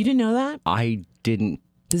 Yeah. You didn't know that? I didn't.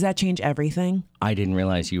 Does that change everything? I didn't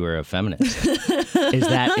realize you were a feminist. Is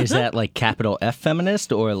that like capital F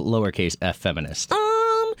feminist or lowercase f feminist?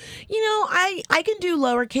 You know, I can do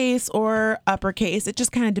lowercase or uppercase. It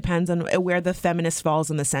just kind of depends on where the feminist falls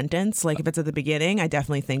in the sentence. Like if it's at the beginning, I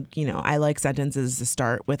definitely think, you know, I like sentences to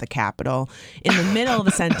start with a capital. In the middle of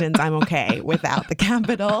the sentence, I'm okay without the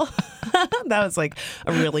capital. That was like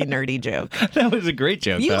a really nerdy joke. That was a great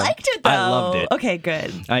joke. You liked it, though. I loved it. Okay,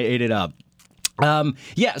 good. I ate it up.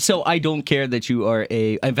 Yeah, so I don't care that you are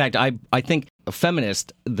in fact, I think a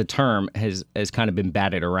feminist, the term has kind of been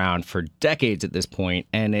batted around for decades at this point,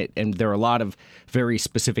 and there are a lot of very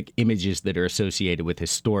specific images that are associated with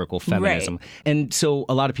historical feminism. Right. And so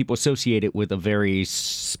a lot of people associate it with a very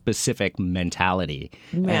specific mentality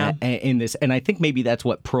in this. And I think maybe that's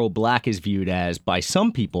what pro-black is viewed as by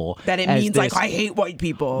some people. That it means like, I hate white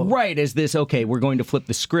people. Right, as this, okay, we're going to flip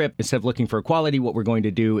the script. Instead of looking for equality, what we're going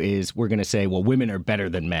to do is we're going to say, well, women are better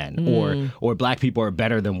than men, or black people are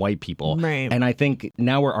better than white people. Right. And I think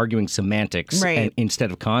now we're arguing semantics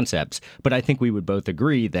instead of concepts. But I think we would both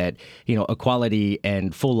agree that, you know, equality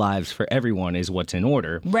and full lives for everyone is what's in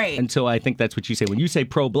order. Right. And so I think that's what you say. When you say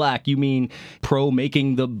pro-black, you mean pro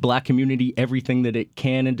making the black community everything that it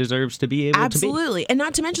can and deserves to be able to be. Absolutely. And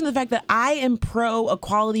not to mention the fact that I am pro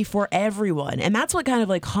equality for everyone. And that's what kind of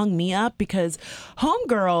like hung me up, because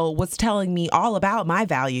Homegirl was telling me all about my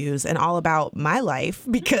values and all about my life,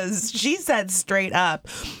 because she said straight up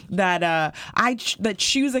that that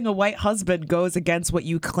choosing a white husband goes against what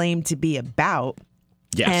you claim to be about.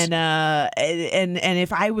 Yes. And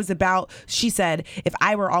if I was about, she said, if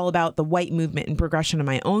I were all about the white movement and progression of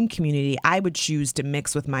my own community, I would choose to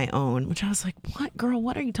mix with my own. Which I was like, what, girl?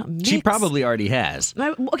 What are you talking? She probably already has.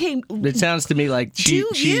 Okay. It sounds to me like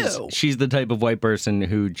she's the type of white person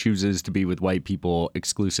who chooses to be with white people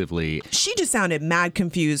exclusively. She just sounded mad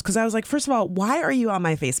confused, because I was like, first of all, why are you on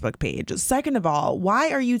my Facebook page? Second of all,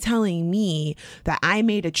 why are you telling me that I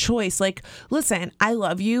made a choice? Like, listen, I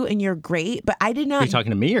love you and you're great, but I did not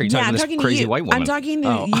talking to me, or are you Yeah, talking I'm to this talking to crazy you. white woman? I'm talking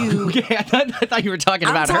to you. Okay, I thought you were talking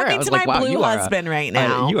I'm about her. talking I was to like, my wow, blue you are husband right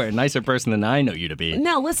now. you are a nicer person than I know you to be.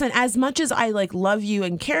 No, listen, as much as I like love you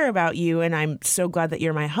and care about you, and I'm so glad that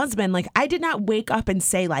you're my husband, like I did not wake up and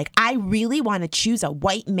say like, I really want to choose a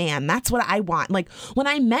white man. That's what I want. Like when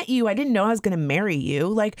I met you, I didn't know I was going to marry you.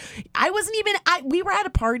 Like I wasn't even, we were at a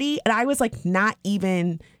party and I was like not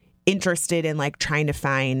even interested in like trying to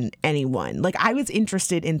find anyone. Like I was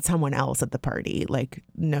interested in someone else at the party, like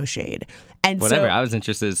no shade. And Whatever. so, I was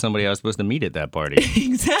interested in somebody I was supposed to meet at that party.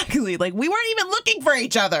 exactly. Like we weren't even looking for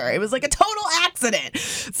each other. It was like a total accident.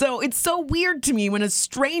 So it's so weird to me when a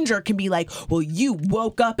stranger can be like, well, you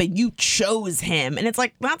woke up and you chose him. And it's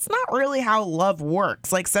like, that's not really how love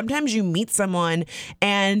works. Like sometimes you meet someone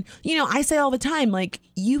and, you know, I say all the time, like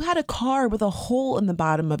you had a car with a hole in the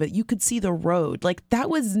bottom of it. You could see the road. Like that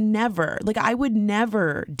was never, like I would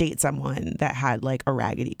never date someone that had like a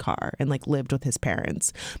raggedy car and like lived with his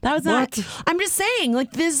parents. That was not, I'm just saying,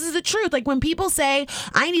 like, this is the truth. Like when people say,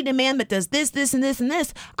 I need a man that does this, this, and this, and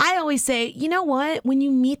this, I always say, you know what? When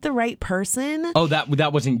you meet the right person. Oh,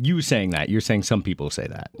 that wasn't you saying that. You're saying some people say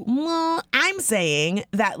that. Well, I'm saying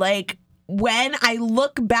that like, when I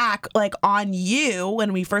look back like on you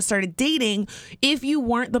when we first started dating, if you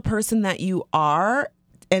weren't the person that you are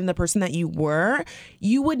and the person that you were,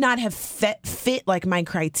 you would not have fit like my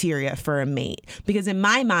criteria for a mate. Because in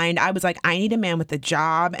my mind, I was like, I need a man with a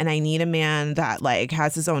job and I need a man that like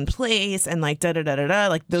has his own place and like da-da-da-da-da.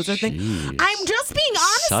 Like those are things. I'm just being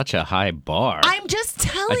honest. Such a high bar. I'm just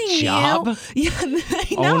telling you. Job? Yeah,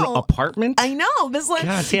 I know. Own apartment? I know. This like,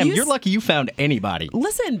 God damn, you're lucky you found anybody.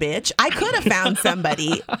 Listen, bitch, I could have found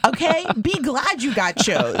somebody, okay? Be glad you got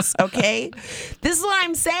chose, okay? This is what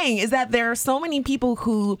I'm saying, is that there are so many people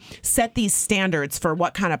who set these standards for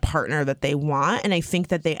what kind of partner that they want, and I think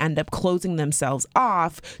that they end up closing themselves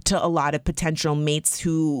off to a lot of potential mates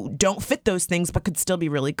who don't fit those things but could still be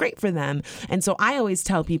really great for them. And so I always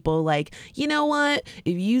tell people, like, you know what?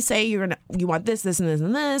 If you say you want this, this, and this,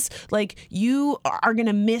 and this, like, you are going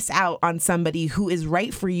to miss out on somebody who is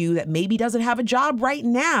right for you that maybe doesn't have a job right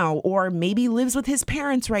now, or maybe lives with his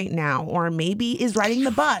parents right now, or maybe is riding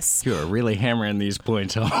the bus. You're really hammering these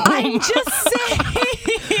points home. I'm just saying.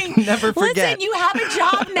 Never forget. Listen, you have a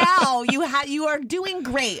job now. You are doing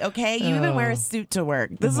great, okay? You even wear a suit to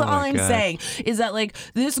work. This is all I'm saying, is that like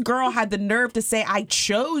this girl had the nerve to say I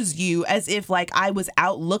chose you, as if like I was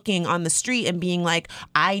out looking on the street and being like,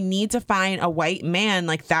 I need to find a white man.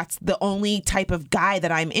 Like that's the only type of guy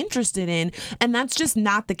that I'm interested in. And that's just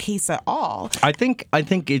not the case at all. I think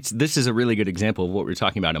this is a really good example of what we were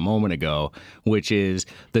talking about a moment ago, which is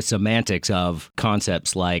the semantics of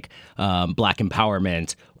concepts like black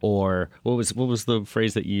empowerment, or what was the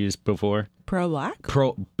phrase that you used before? Pro-black?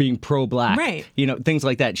 Being pro-black. Right. You know, things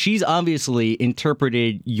like that. She's obviously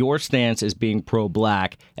interpreted your stance as being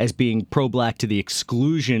pro-black as being pro-black to the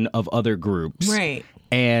exclusion of other groups. Right.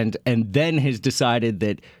 And then has decided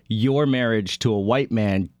that your marriage to a white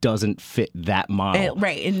man doesn't fit that model.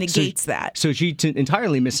 Right. It negates that. So she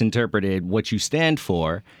entirely misinterpreted what you stand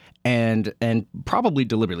for. And probably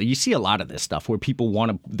deliberately. You see a lot of this stuff where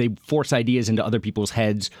people they force ideas into other people's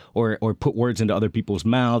heads or put words into other people's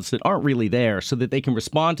mouths that aren't really there so that they can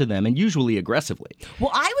respond to them, and usually aggressively.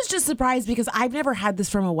 Well, I was just surprised because I've never had this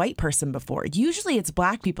from a white person before. Usually it's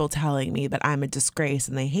black people telling me that I'm a disgrace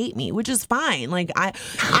and they hate me, which is fine. Like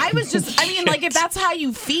I was just, I mean, like if that's how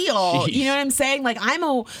you feel, you know what I'm saying? Like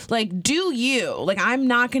do you. Like I'm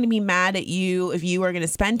not going to be mad at you if you are going to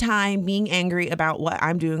spend time being angry about what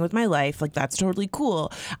I'm doing with my life. Like that's totally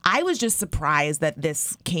cool. I was just surprised that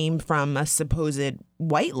this came from a supposed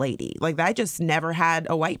white lady. Like I just never had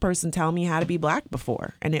a white person tell me how to be black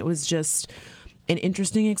before, and it was just an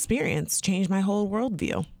interesting experience. Changed my whole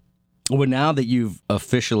worldview. Well, now that you've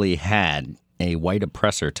officially had a white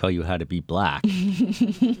oppressor tell you how to be black,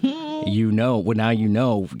 you know,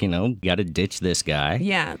 got to ditch this guy.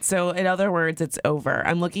 Yeah. So in other words, it's over.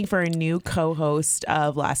 I'm looking for a new co-host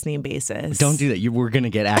of Last Name Basis. Don't do that. We're going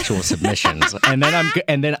to get actual submissions. and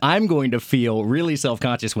then I'm going to feel really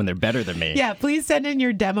self-conscious when they're better than me. Yeah. Please send in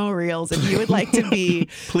your demo reels if you would like to be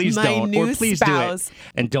please my don't. new Or please spouse. do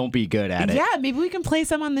it. And don't be good at it. Yeah. Maybe we can play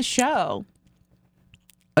some on the show.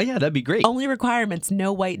 Oh, yeah, that'd be great. Only requirements: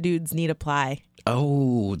 no white dudes need apply.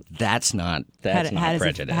 Oh, that's not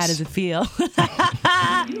prejudice. How does it feel?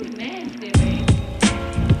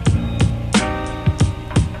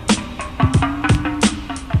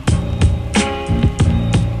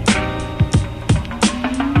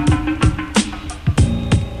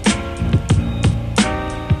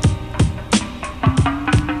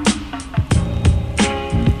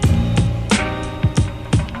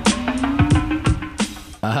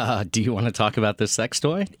 Do you want to talk about this sex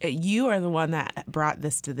toy? You are the one that brought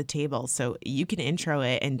this to the table, so you can intro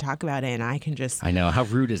it and talk about it, and I can just... I know. How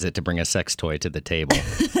rude is it to bring a sex toy to the table?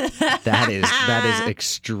 That is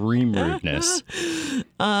extreme rudeness.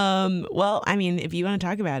 Well, I mean, if you want to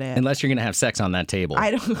talk about it... Unless you're going to have sex on that table.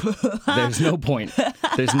 I don't... There's no point.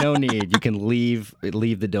 There's no need. You can leave the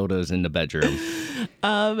dildos in the bedroom.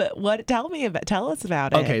 Tell us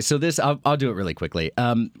about it. Okay, so this I'll do it really quickly.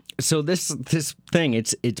 So this thing,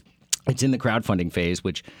 it's in the crowdfunding phase,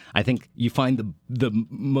 which I think you find the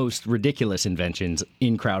most ridiculous inventions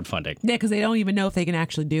in crowdfunding. Yeah, because they don't even know if they can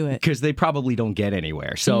actually do it. Because they probably don't get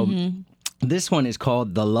anywhere. So this one is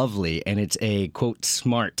called the Lovely, and it's a, quote,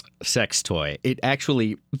 smart sex toy. It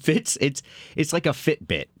actually fits. It's like a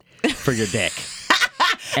Fitbit for your dick.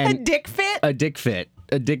 And a dick fit? A dick fit.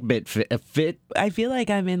 A dick bit fit. A fit. I feel like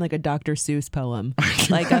I'm in like a Dr. Seuss poem.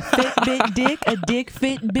 Like a Fitbit dick, a dick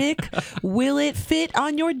fit bick. Will it fit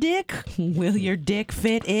on your dick? Will your dick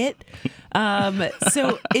fit it?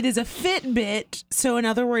 So it is a Fitbit. So in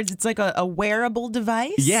other words, it's like a wearable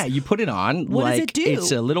device. Yeah, you put it on. What does it do?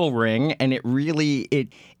 It's a little ring, and it really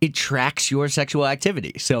it tracks your sexual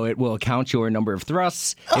activity. So it will count your number of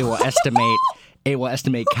thrusts. It will estimate. It will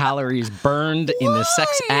estimate calories burned in the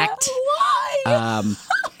sex act. Why?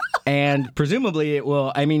 And presumably it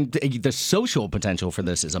will, I mean, the social potential for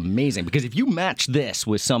this is amazing, because if you match this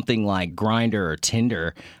with something like Grindr or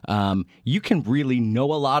Tinder, you can really know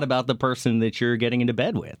a lot about the person that you're getting into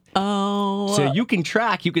bed with. Oh. So you can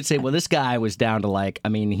track, you could say, well, this guy was down to like, I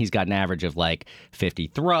mean, he's got an average of like 50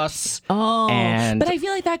 thrusts. Oh. And but I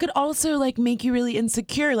feel like that could also like make you really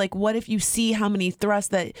insecure. Like, what if you see how many thrusts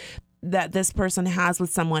that this person has with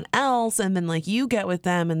someone else, and then like you get with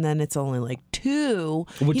them, and then it's only like 2.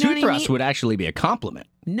 Well, you know 2 thrusts would actually be a compliment.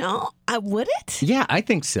 No, would it? Yeah, I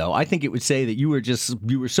think so. I think it would say that you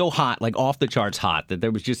were so hot, like off the charts hot, that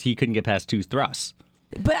he couldn't get past 2 thrusts.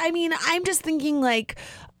 But I mean, I'm just thinking like,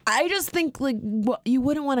 you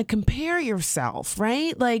wouldn't want to compare yourself,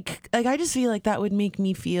 right? Like I just feel like that would make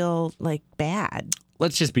me feel like bad.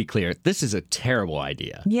 Let's just be clear. This is a terrible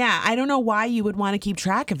idea. Yeah, I don't know why you would want to keep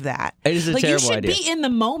track of that. It is a terrible idea. You should be in the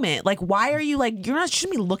moment. Like, why are you like,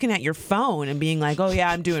 shouldn't be looking at your phone and being like, oh yeah,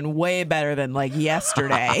 I'm doing way better than like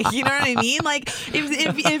yesterday. You know what I mean? Like,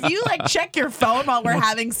 if you like check your phone while we're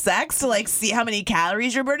having sex to like see how many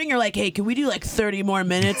calories you're burning, you're like, hey, can we do like 30 more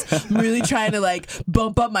minutes? I'm really trying to like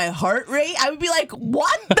bump up my heart rate. I would be like,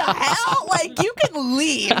 what the hell? Like, you can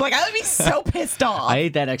leave. Like, I would be so pissed off. I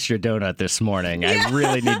ate that extra donut this morning. Yeah. I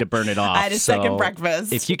really need to burn it off. I had a second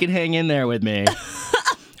breakfast. If you can hang in there with me,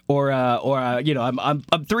 or you know,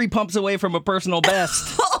 I'm 3 pumps away from a personal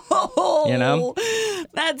best. You know,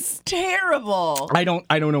 that's terrible. I don't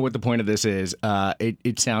know what the point of this is.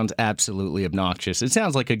 It sounds absolutely obnoxious. It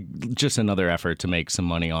sounds like just another effort to make some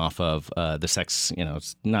money off of the sex. You know,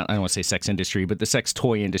 it's not, I don't want to say sex industry, but the sex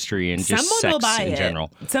toy industry and just sex in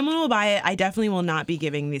general. Someone will buy it. I definitely will not be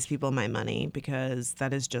giving these people my money, because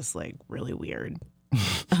that is just like really weird.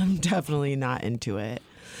 I'm definitely not into it.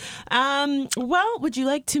 Well, would you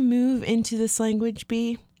like to move into this language,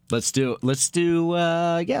 B? Let's do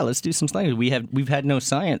some slang. We've had no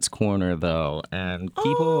science corner though, and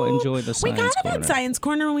people enjoy the science corner. We kind of had science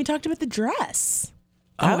corner when we talked about the dress.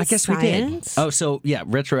 I guess science. We did. Oh, so yeah,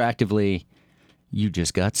 retroactively, you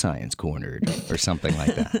just got science cornered or something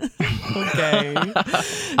like that. Okay.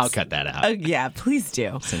 I'll cut that out. Yeah, please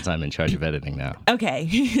do. Since I'm in charge of editing now. Okay.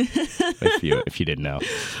 if you didn't know.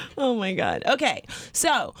 Oh my God. Okay.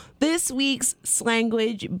 So this week's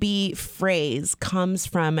Slanguage B phrase comes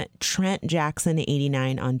from Trent Jackson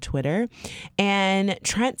 89 on Twitter. And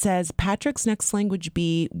Trent says Patrick's next Slanguage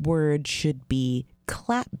B word should be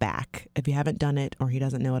clapback, if you haven't done it or he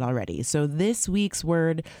doesn't know it already. So this week's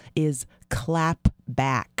word is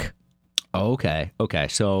clapback. Okay.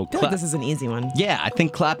 So I feel like this is an easy one. Yeah, I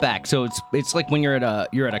think clapback. So it's like when you're at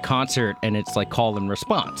a concert and it's like call and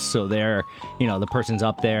response. So they're, you know, the person's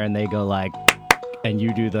up there and they go like, and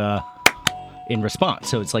you do the in response.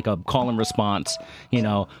 So it's like a call and response. You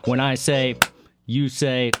know, when I say, you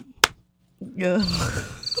say.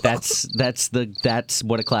 That's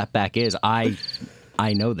what a clapback is.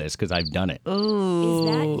 I know this because I've done it. Ooh.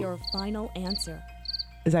 Is that your final answer?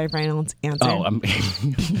 Is that your final answer? Oh,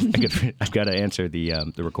 I've got to answer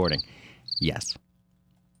the recording. Yes.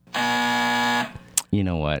 You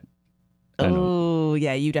know what? Oh,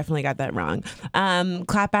 yeah, you definitely got that wrong.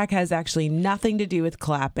 Clapback has actually nothing to do with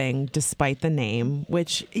clapping, despite the name,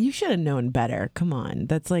 which you should have known better. Come on,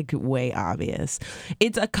 that's like way obvious.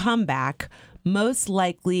 It's a comeback, most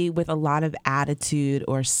likely with a lot of attitude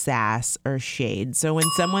or sass or shade. So when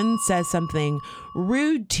someone says something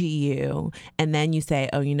rude to you and then you say,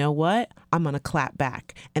 oh, you know what? I'm going to clap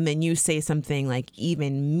back. And then you say something like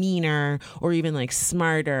even meaner or even like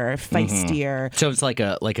smarter, feistier. So it's like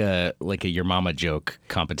a your mama joke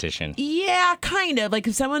competition. Yeah, kind of. Like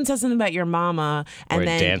if someone says something about your mama and or a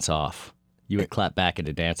then dance off. You would clap back at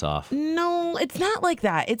a dance off. No, it's not like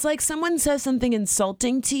that. It's like someone says something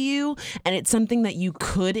insulting to you and it's something that you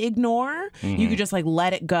could ignore. You could just like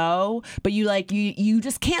let it go, but you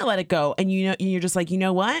just can't let it go. And you're just like, you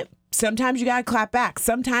know what? Sometimes you got to clap back.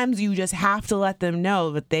 Sometimes you just have to let them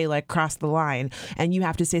know that they like crossed the line, and you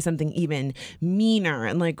have to say something even meaner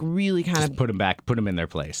and like really kind of put them in their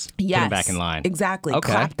place. Yes, put them back in line. Exactly. Okay.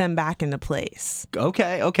 Clap them back into place.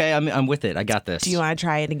 Okay. I'm with it. I got this. Do you want to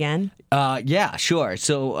try it again? Yeah, sure.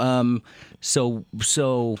 So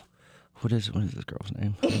what is this girl's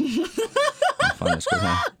name? I'll find this girl's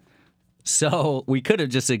name. So we could have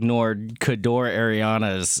just ignored Kador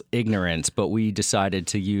Ariana's ignorance, but we decided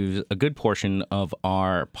to use a good portion of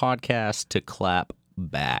our podcast to clap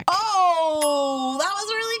back. Oh, that was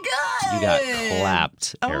really good. You got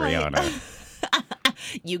clapped, Ariana.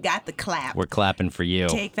 You got the clap. We're clapping for you.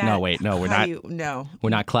 Take that. No, wait, no, we're not. No.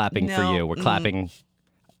 We're not clapping for No. you. We're clapping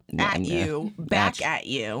At you, back at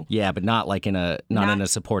you. Yeah, but not like in a in a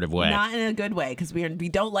supportive way. Not in a good way, because we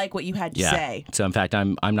don't like what you had to say. So in fact,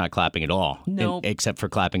 I'm not clapping at all. Nope. Except for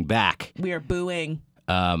clapping back. We are booing.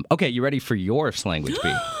 Okay, you ready for your language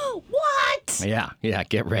bee? What? Yeah,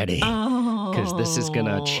 get ready. Because this is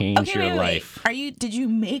gonna change your life. Did you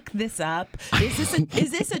make this up? Is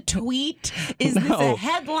this a tweet? Is this No. a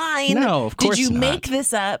headline? No, of course Did you not. make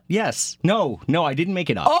this up? Yes. No, I didn't make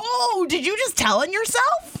it up. Oh, did you just tell on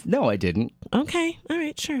yourself? No, I didn't. Okay. All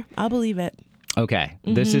right, sure. I'll believe it. Okay,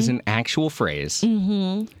 this is an actual phrase.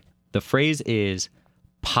 The phrase is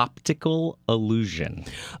poptical illusion.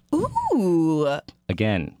 Ooh.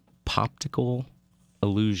 Again, poptical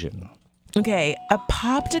illusion. Okay, a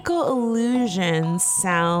poptical illusion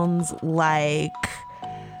sounds like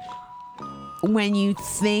when you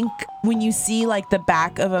see like the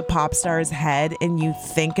back of a pop star's head and you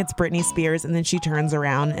think it's Britney Spears and then she turns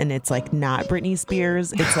around and it's like not Britney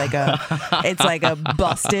Spears. It's like a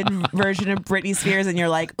busted version of Britney Spears and you're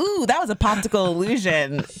like, ooh, that was a poptical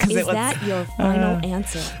illusion. Is that your final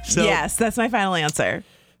answer? So, yes, that's my final answer.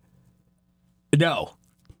 No.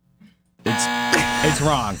 It's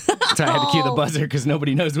wrong. So I had to cue the buzzer because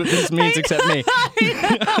nobody knows what this means except me.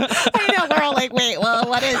 I know, we're all like, wait, well,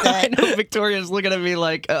 what is I it? know Victoria's looking at me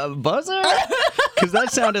like, buzzer? Because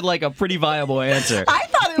that sounded like a pretty viable answer. I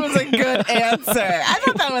thought it was a good answer. I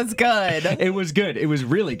thought that was good. It was good. It was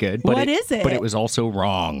really good. But What is it? But it was also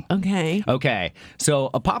wrong. Okay. Okay,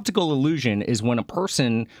 so a poptical illusion is when a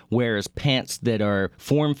person wears pants that are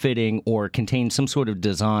form-fitting or contain some sort of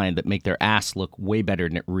design that make their ass look way better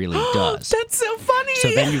than it really does. That's so funny.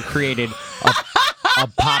 So then you created a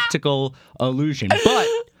poptical illusion. But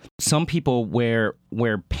some people wear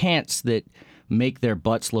pants that make their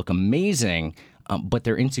butts look amazing, but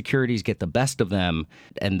their insecurities get the best of them,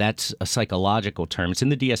 and that's a psychological term. It's in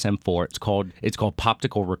the DSM-4. It's called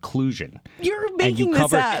poptical reclusion. You're making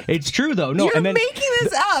this up. It's true though. No, You're and then making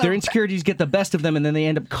this up. Their insecurities get the best of them, and then they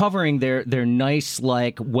end up covering their nice,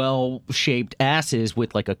 like, well-shaped asses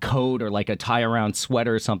with like a coat or like a tie-around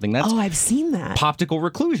sweater or something. That's I've seen that. poptical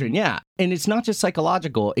reclusion, yeah. And it's not just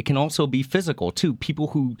psychological, it can also be physical too. People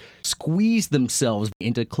who squeeze themselves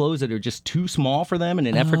into clothes that are just too small for them in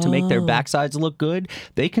an effort to make their backsides look good,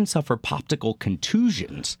 they can suffer poptical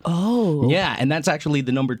contusions. Oh. Yeah, and that's actually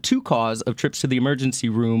the number 2 cause of trips to the emergency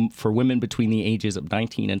room for women between the ages of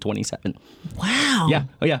 19 and 27. Wow. Yeah,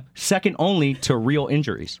 oh yeah. Second only to real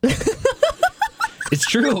injuries. It's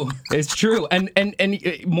true. It's true. And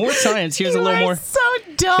more science. Here's a little more. So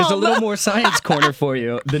dumb. There's a little more science corner for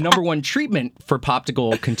you. The number 1 treatment for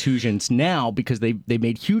poptical contusions now, because they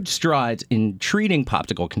made huge strides in treating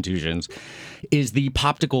poptical contusions, is the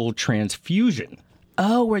poptical transfusion.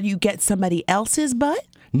 Oh, where you get somebody else's butt?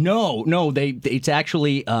 No, it's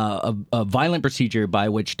actually a violent procedure by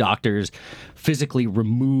which doctors physically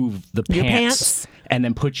remove the Your pants and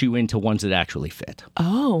then put you into ones that actually fit.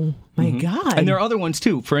 Oh my God. And there are other ones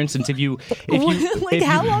too. For instance, if you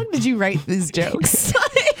how long did you write these jokes?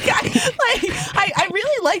 I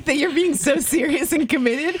really like that you're being so serious and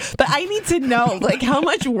committed, but I need to know, like, how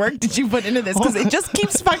much work did you put into this? Because it just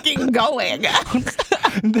keeps fucking going.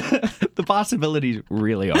 The possibilities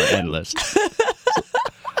really are endless.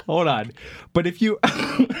 Hold on. But if you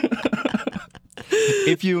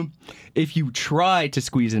if you try to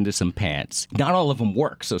squeeze into some pants, not all of them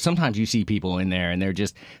work. So sometimes you see people in there and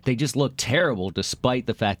they just look terrible despite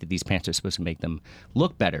the fact that these pants are supposed to make them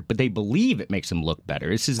look better. But they believe it makes them look better.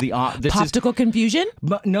 This is the Poptical confusion?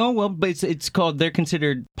 But it's called, they're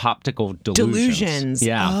considered poptical delusions.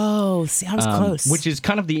 Yeah. Oh, see, I was close. Which is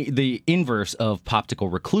kind of the inverse of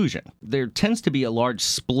poptical reclusion. There tends to be a large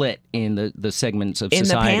split in the segments of in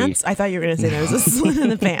society. In the pants? I thought you were going to say there was a split in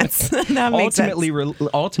the pants. That makes sense.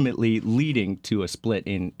 Ultimately leading to a split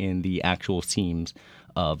in the actual seams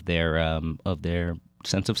of their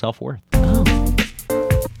sense of self-worth. Oh.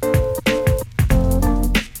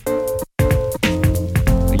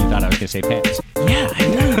 You thought I was going to say pants. Yeah, I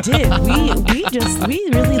really did. We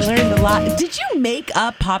really learned a lot. Did you make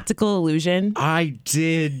up poptical illusion? I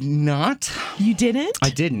did not. You didn't? I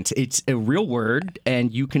didn't. It's a real word,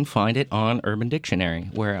 and you can find it on Urban Dictionary,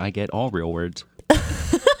 where I get all real words.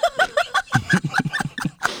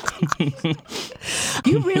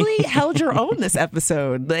 You really held your own this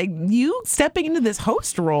episode. Like, you stepping into this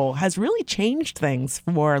host role has really changed things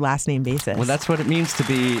for Last Name Basis. Well, that's what it means to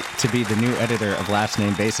be the new editor of Last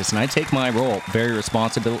Name Basis, and I take my role very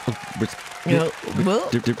responsible.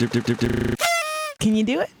 Can you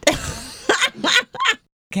do it?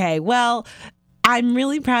 Okay, well, I'm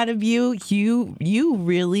really proud of you. You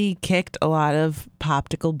really kicked a lot of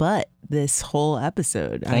poptical butt this whole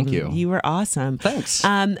episode. Thank you. You were awesome. Thanks.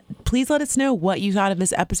 Please let us know what you thought of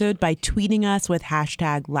this episode by tweeting us with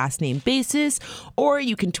hashtag #LastNameBasis, or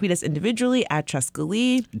you can tweet us individually at Cheska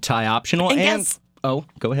Lee. Tie optional. And guess, oh,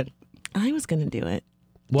 go ahead. I was going to do it.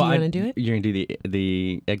 Well, do you want to do it? You're going to do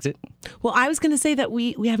the exit? Well, I was going to say that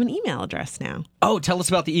we have an email address now. Oh, tell us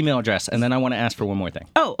about the email address, and then I want to ask for one more thing.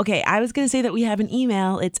 Oh, okay. I was going to say that we have an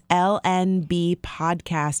email. It's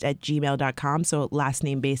lnbpodcast@gmail.com. So Last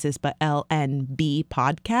Name Basis, but LNB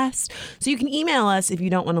Podcast. So you can email us if you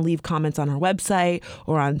don't want to leave comments on our website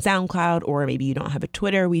or on SoundCloud, or maybe you don't have a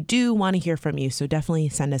Twitter. We do want to hear from you. So definitely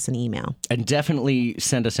send us an email. And definitely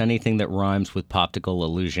send us anything that rhymes with poptical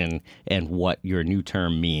illusion and what your new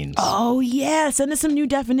term means. Oh, yeah. Send us some new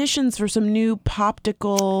definitions for some new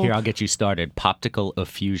poptical. Here, I'll get you started. Poptical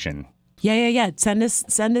effusion. Yeah. Send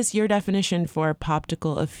us your definition for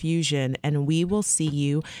poptical effusion, and we will see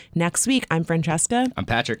you next week. I'm Francesca. I'm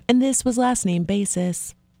Patrick. And this was Last Name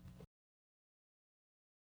Basis.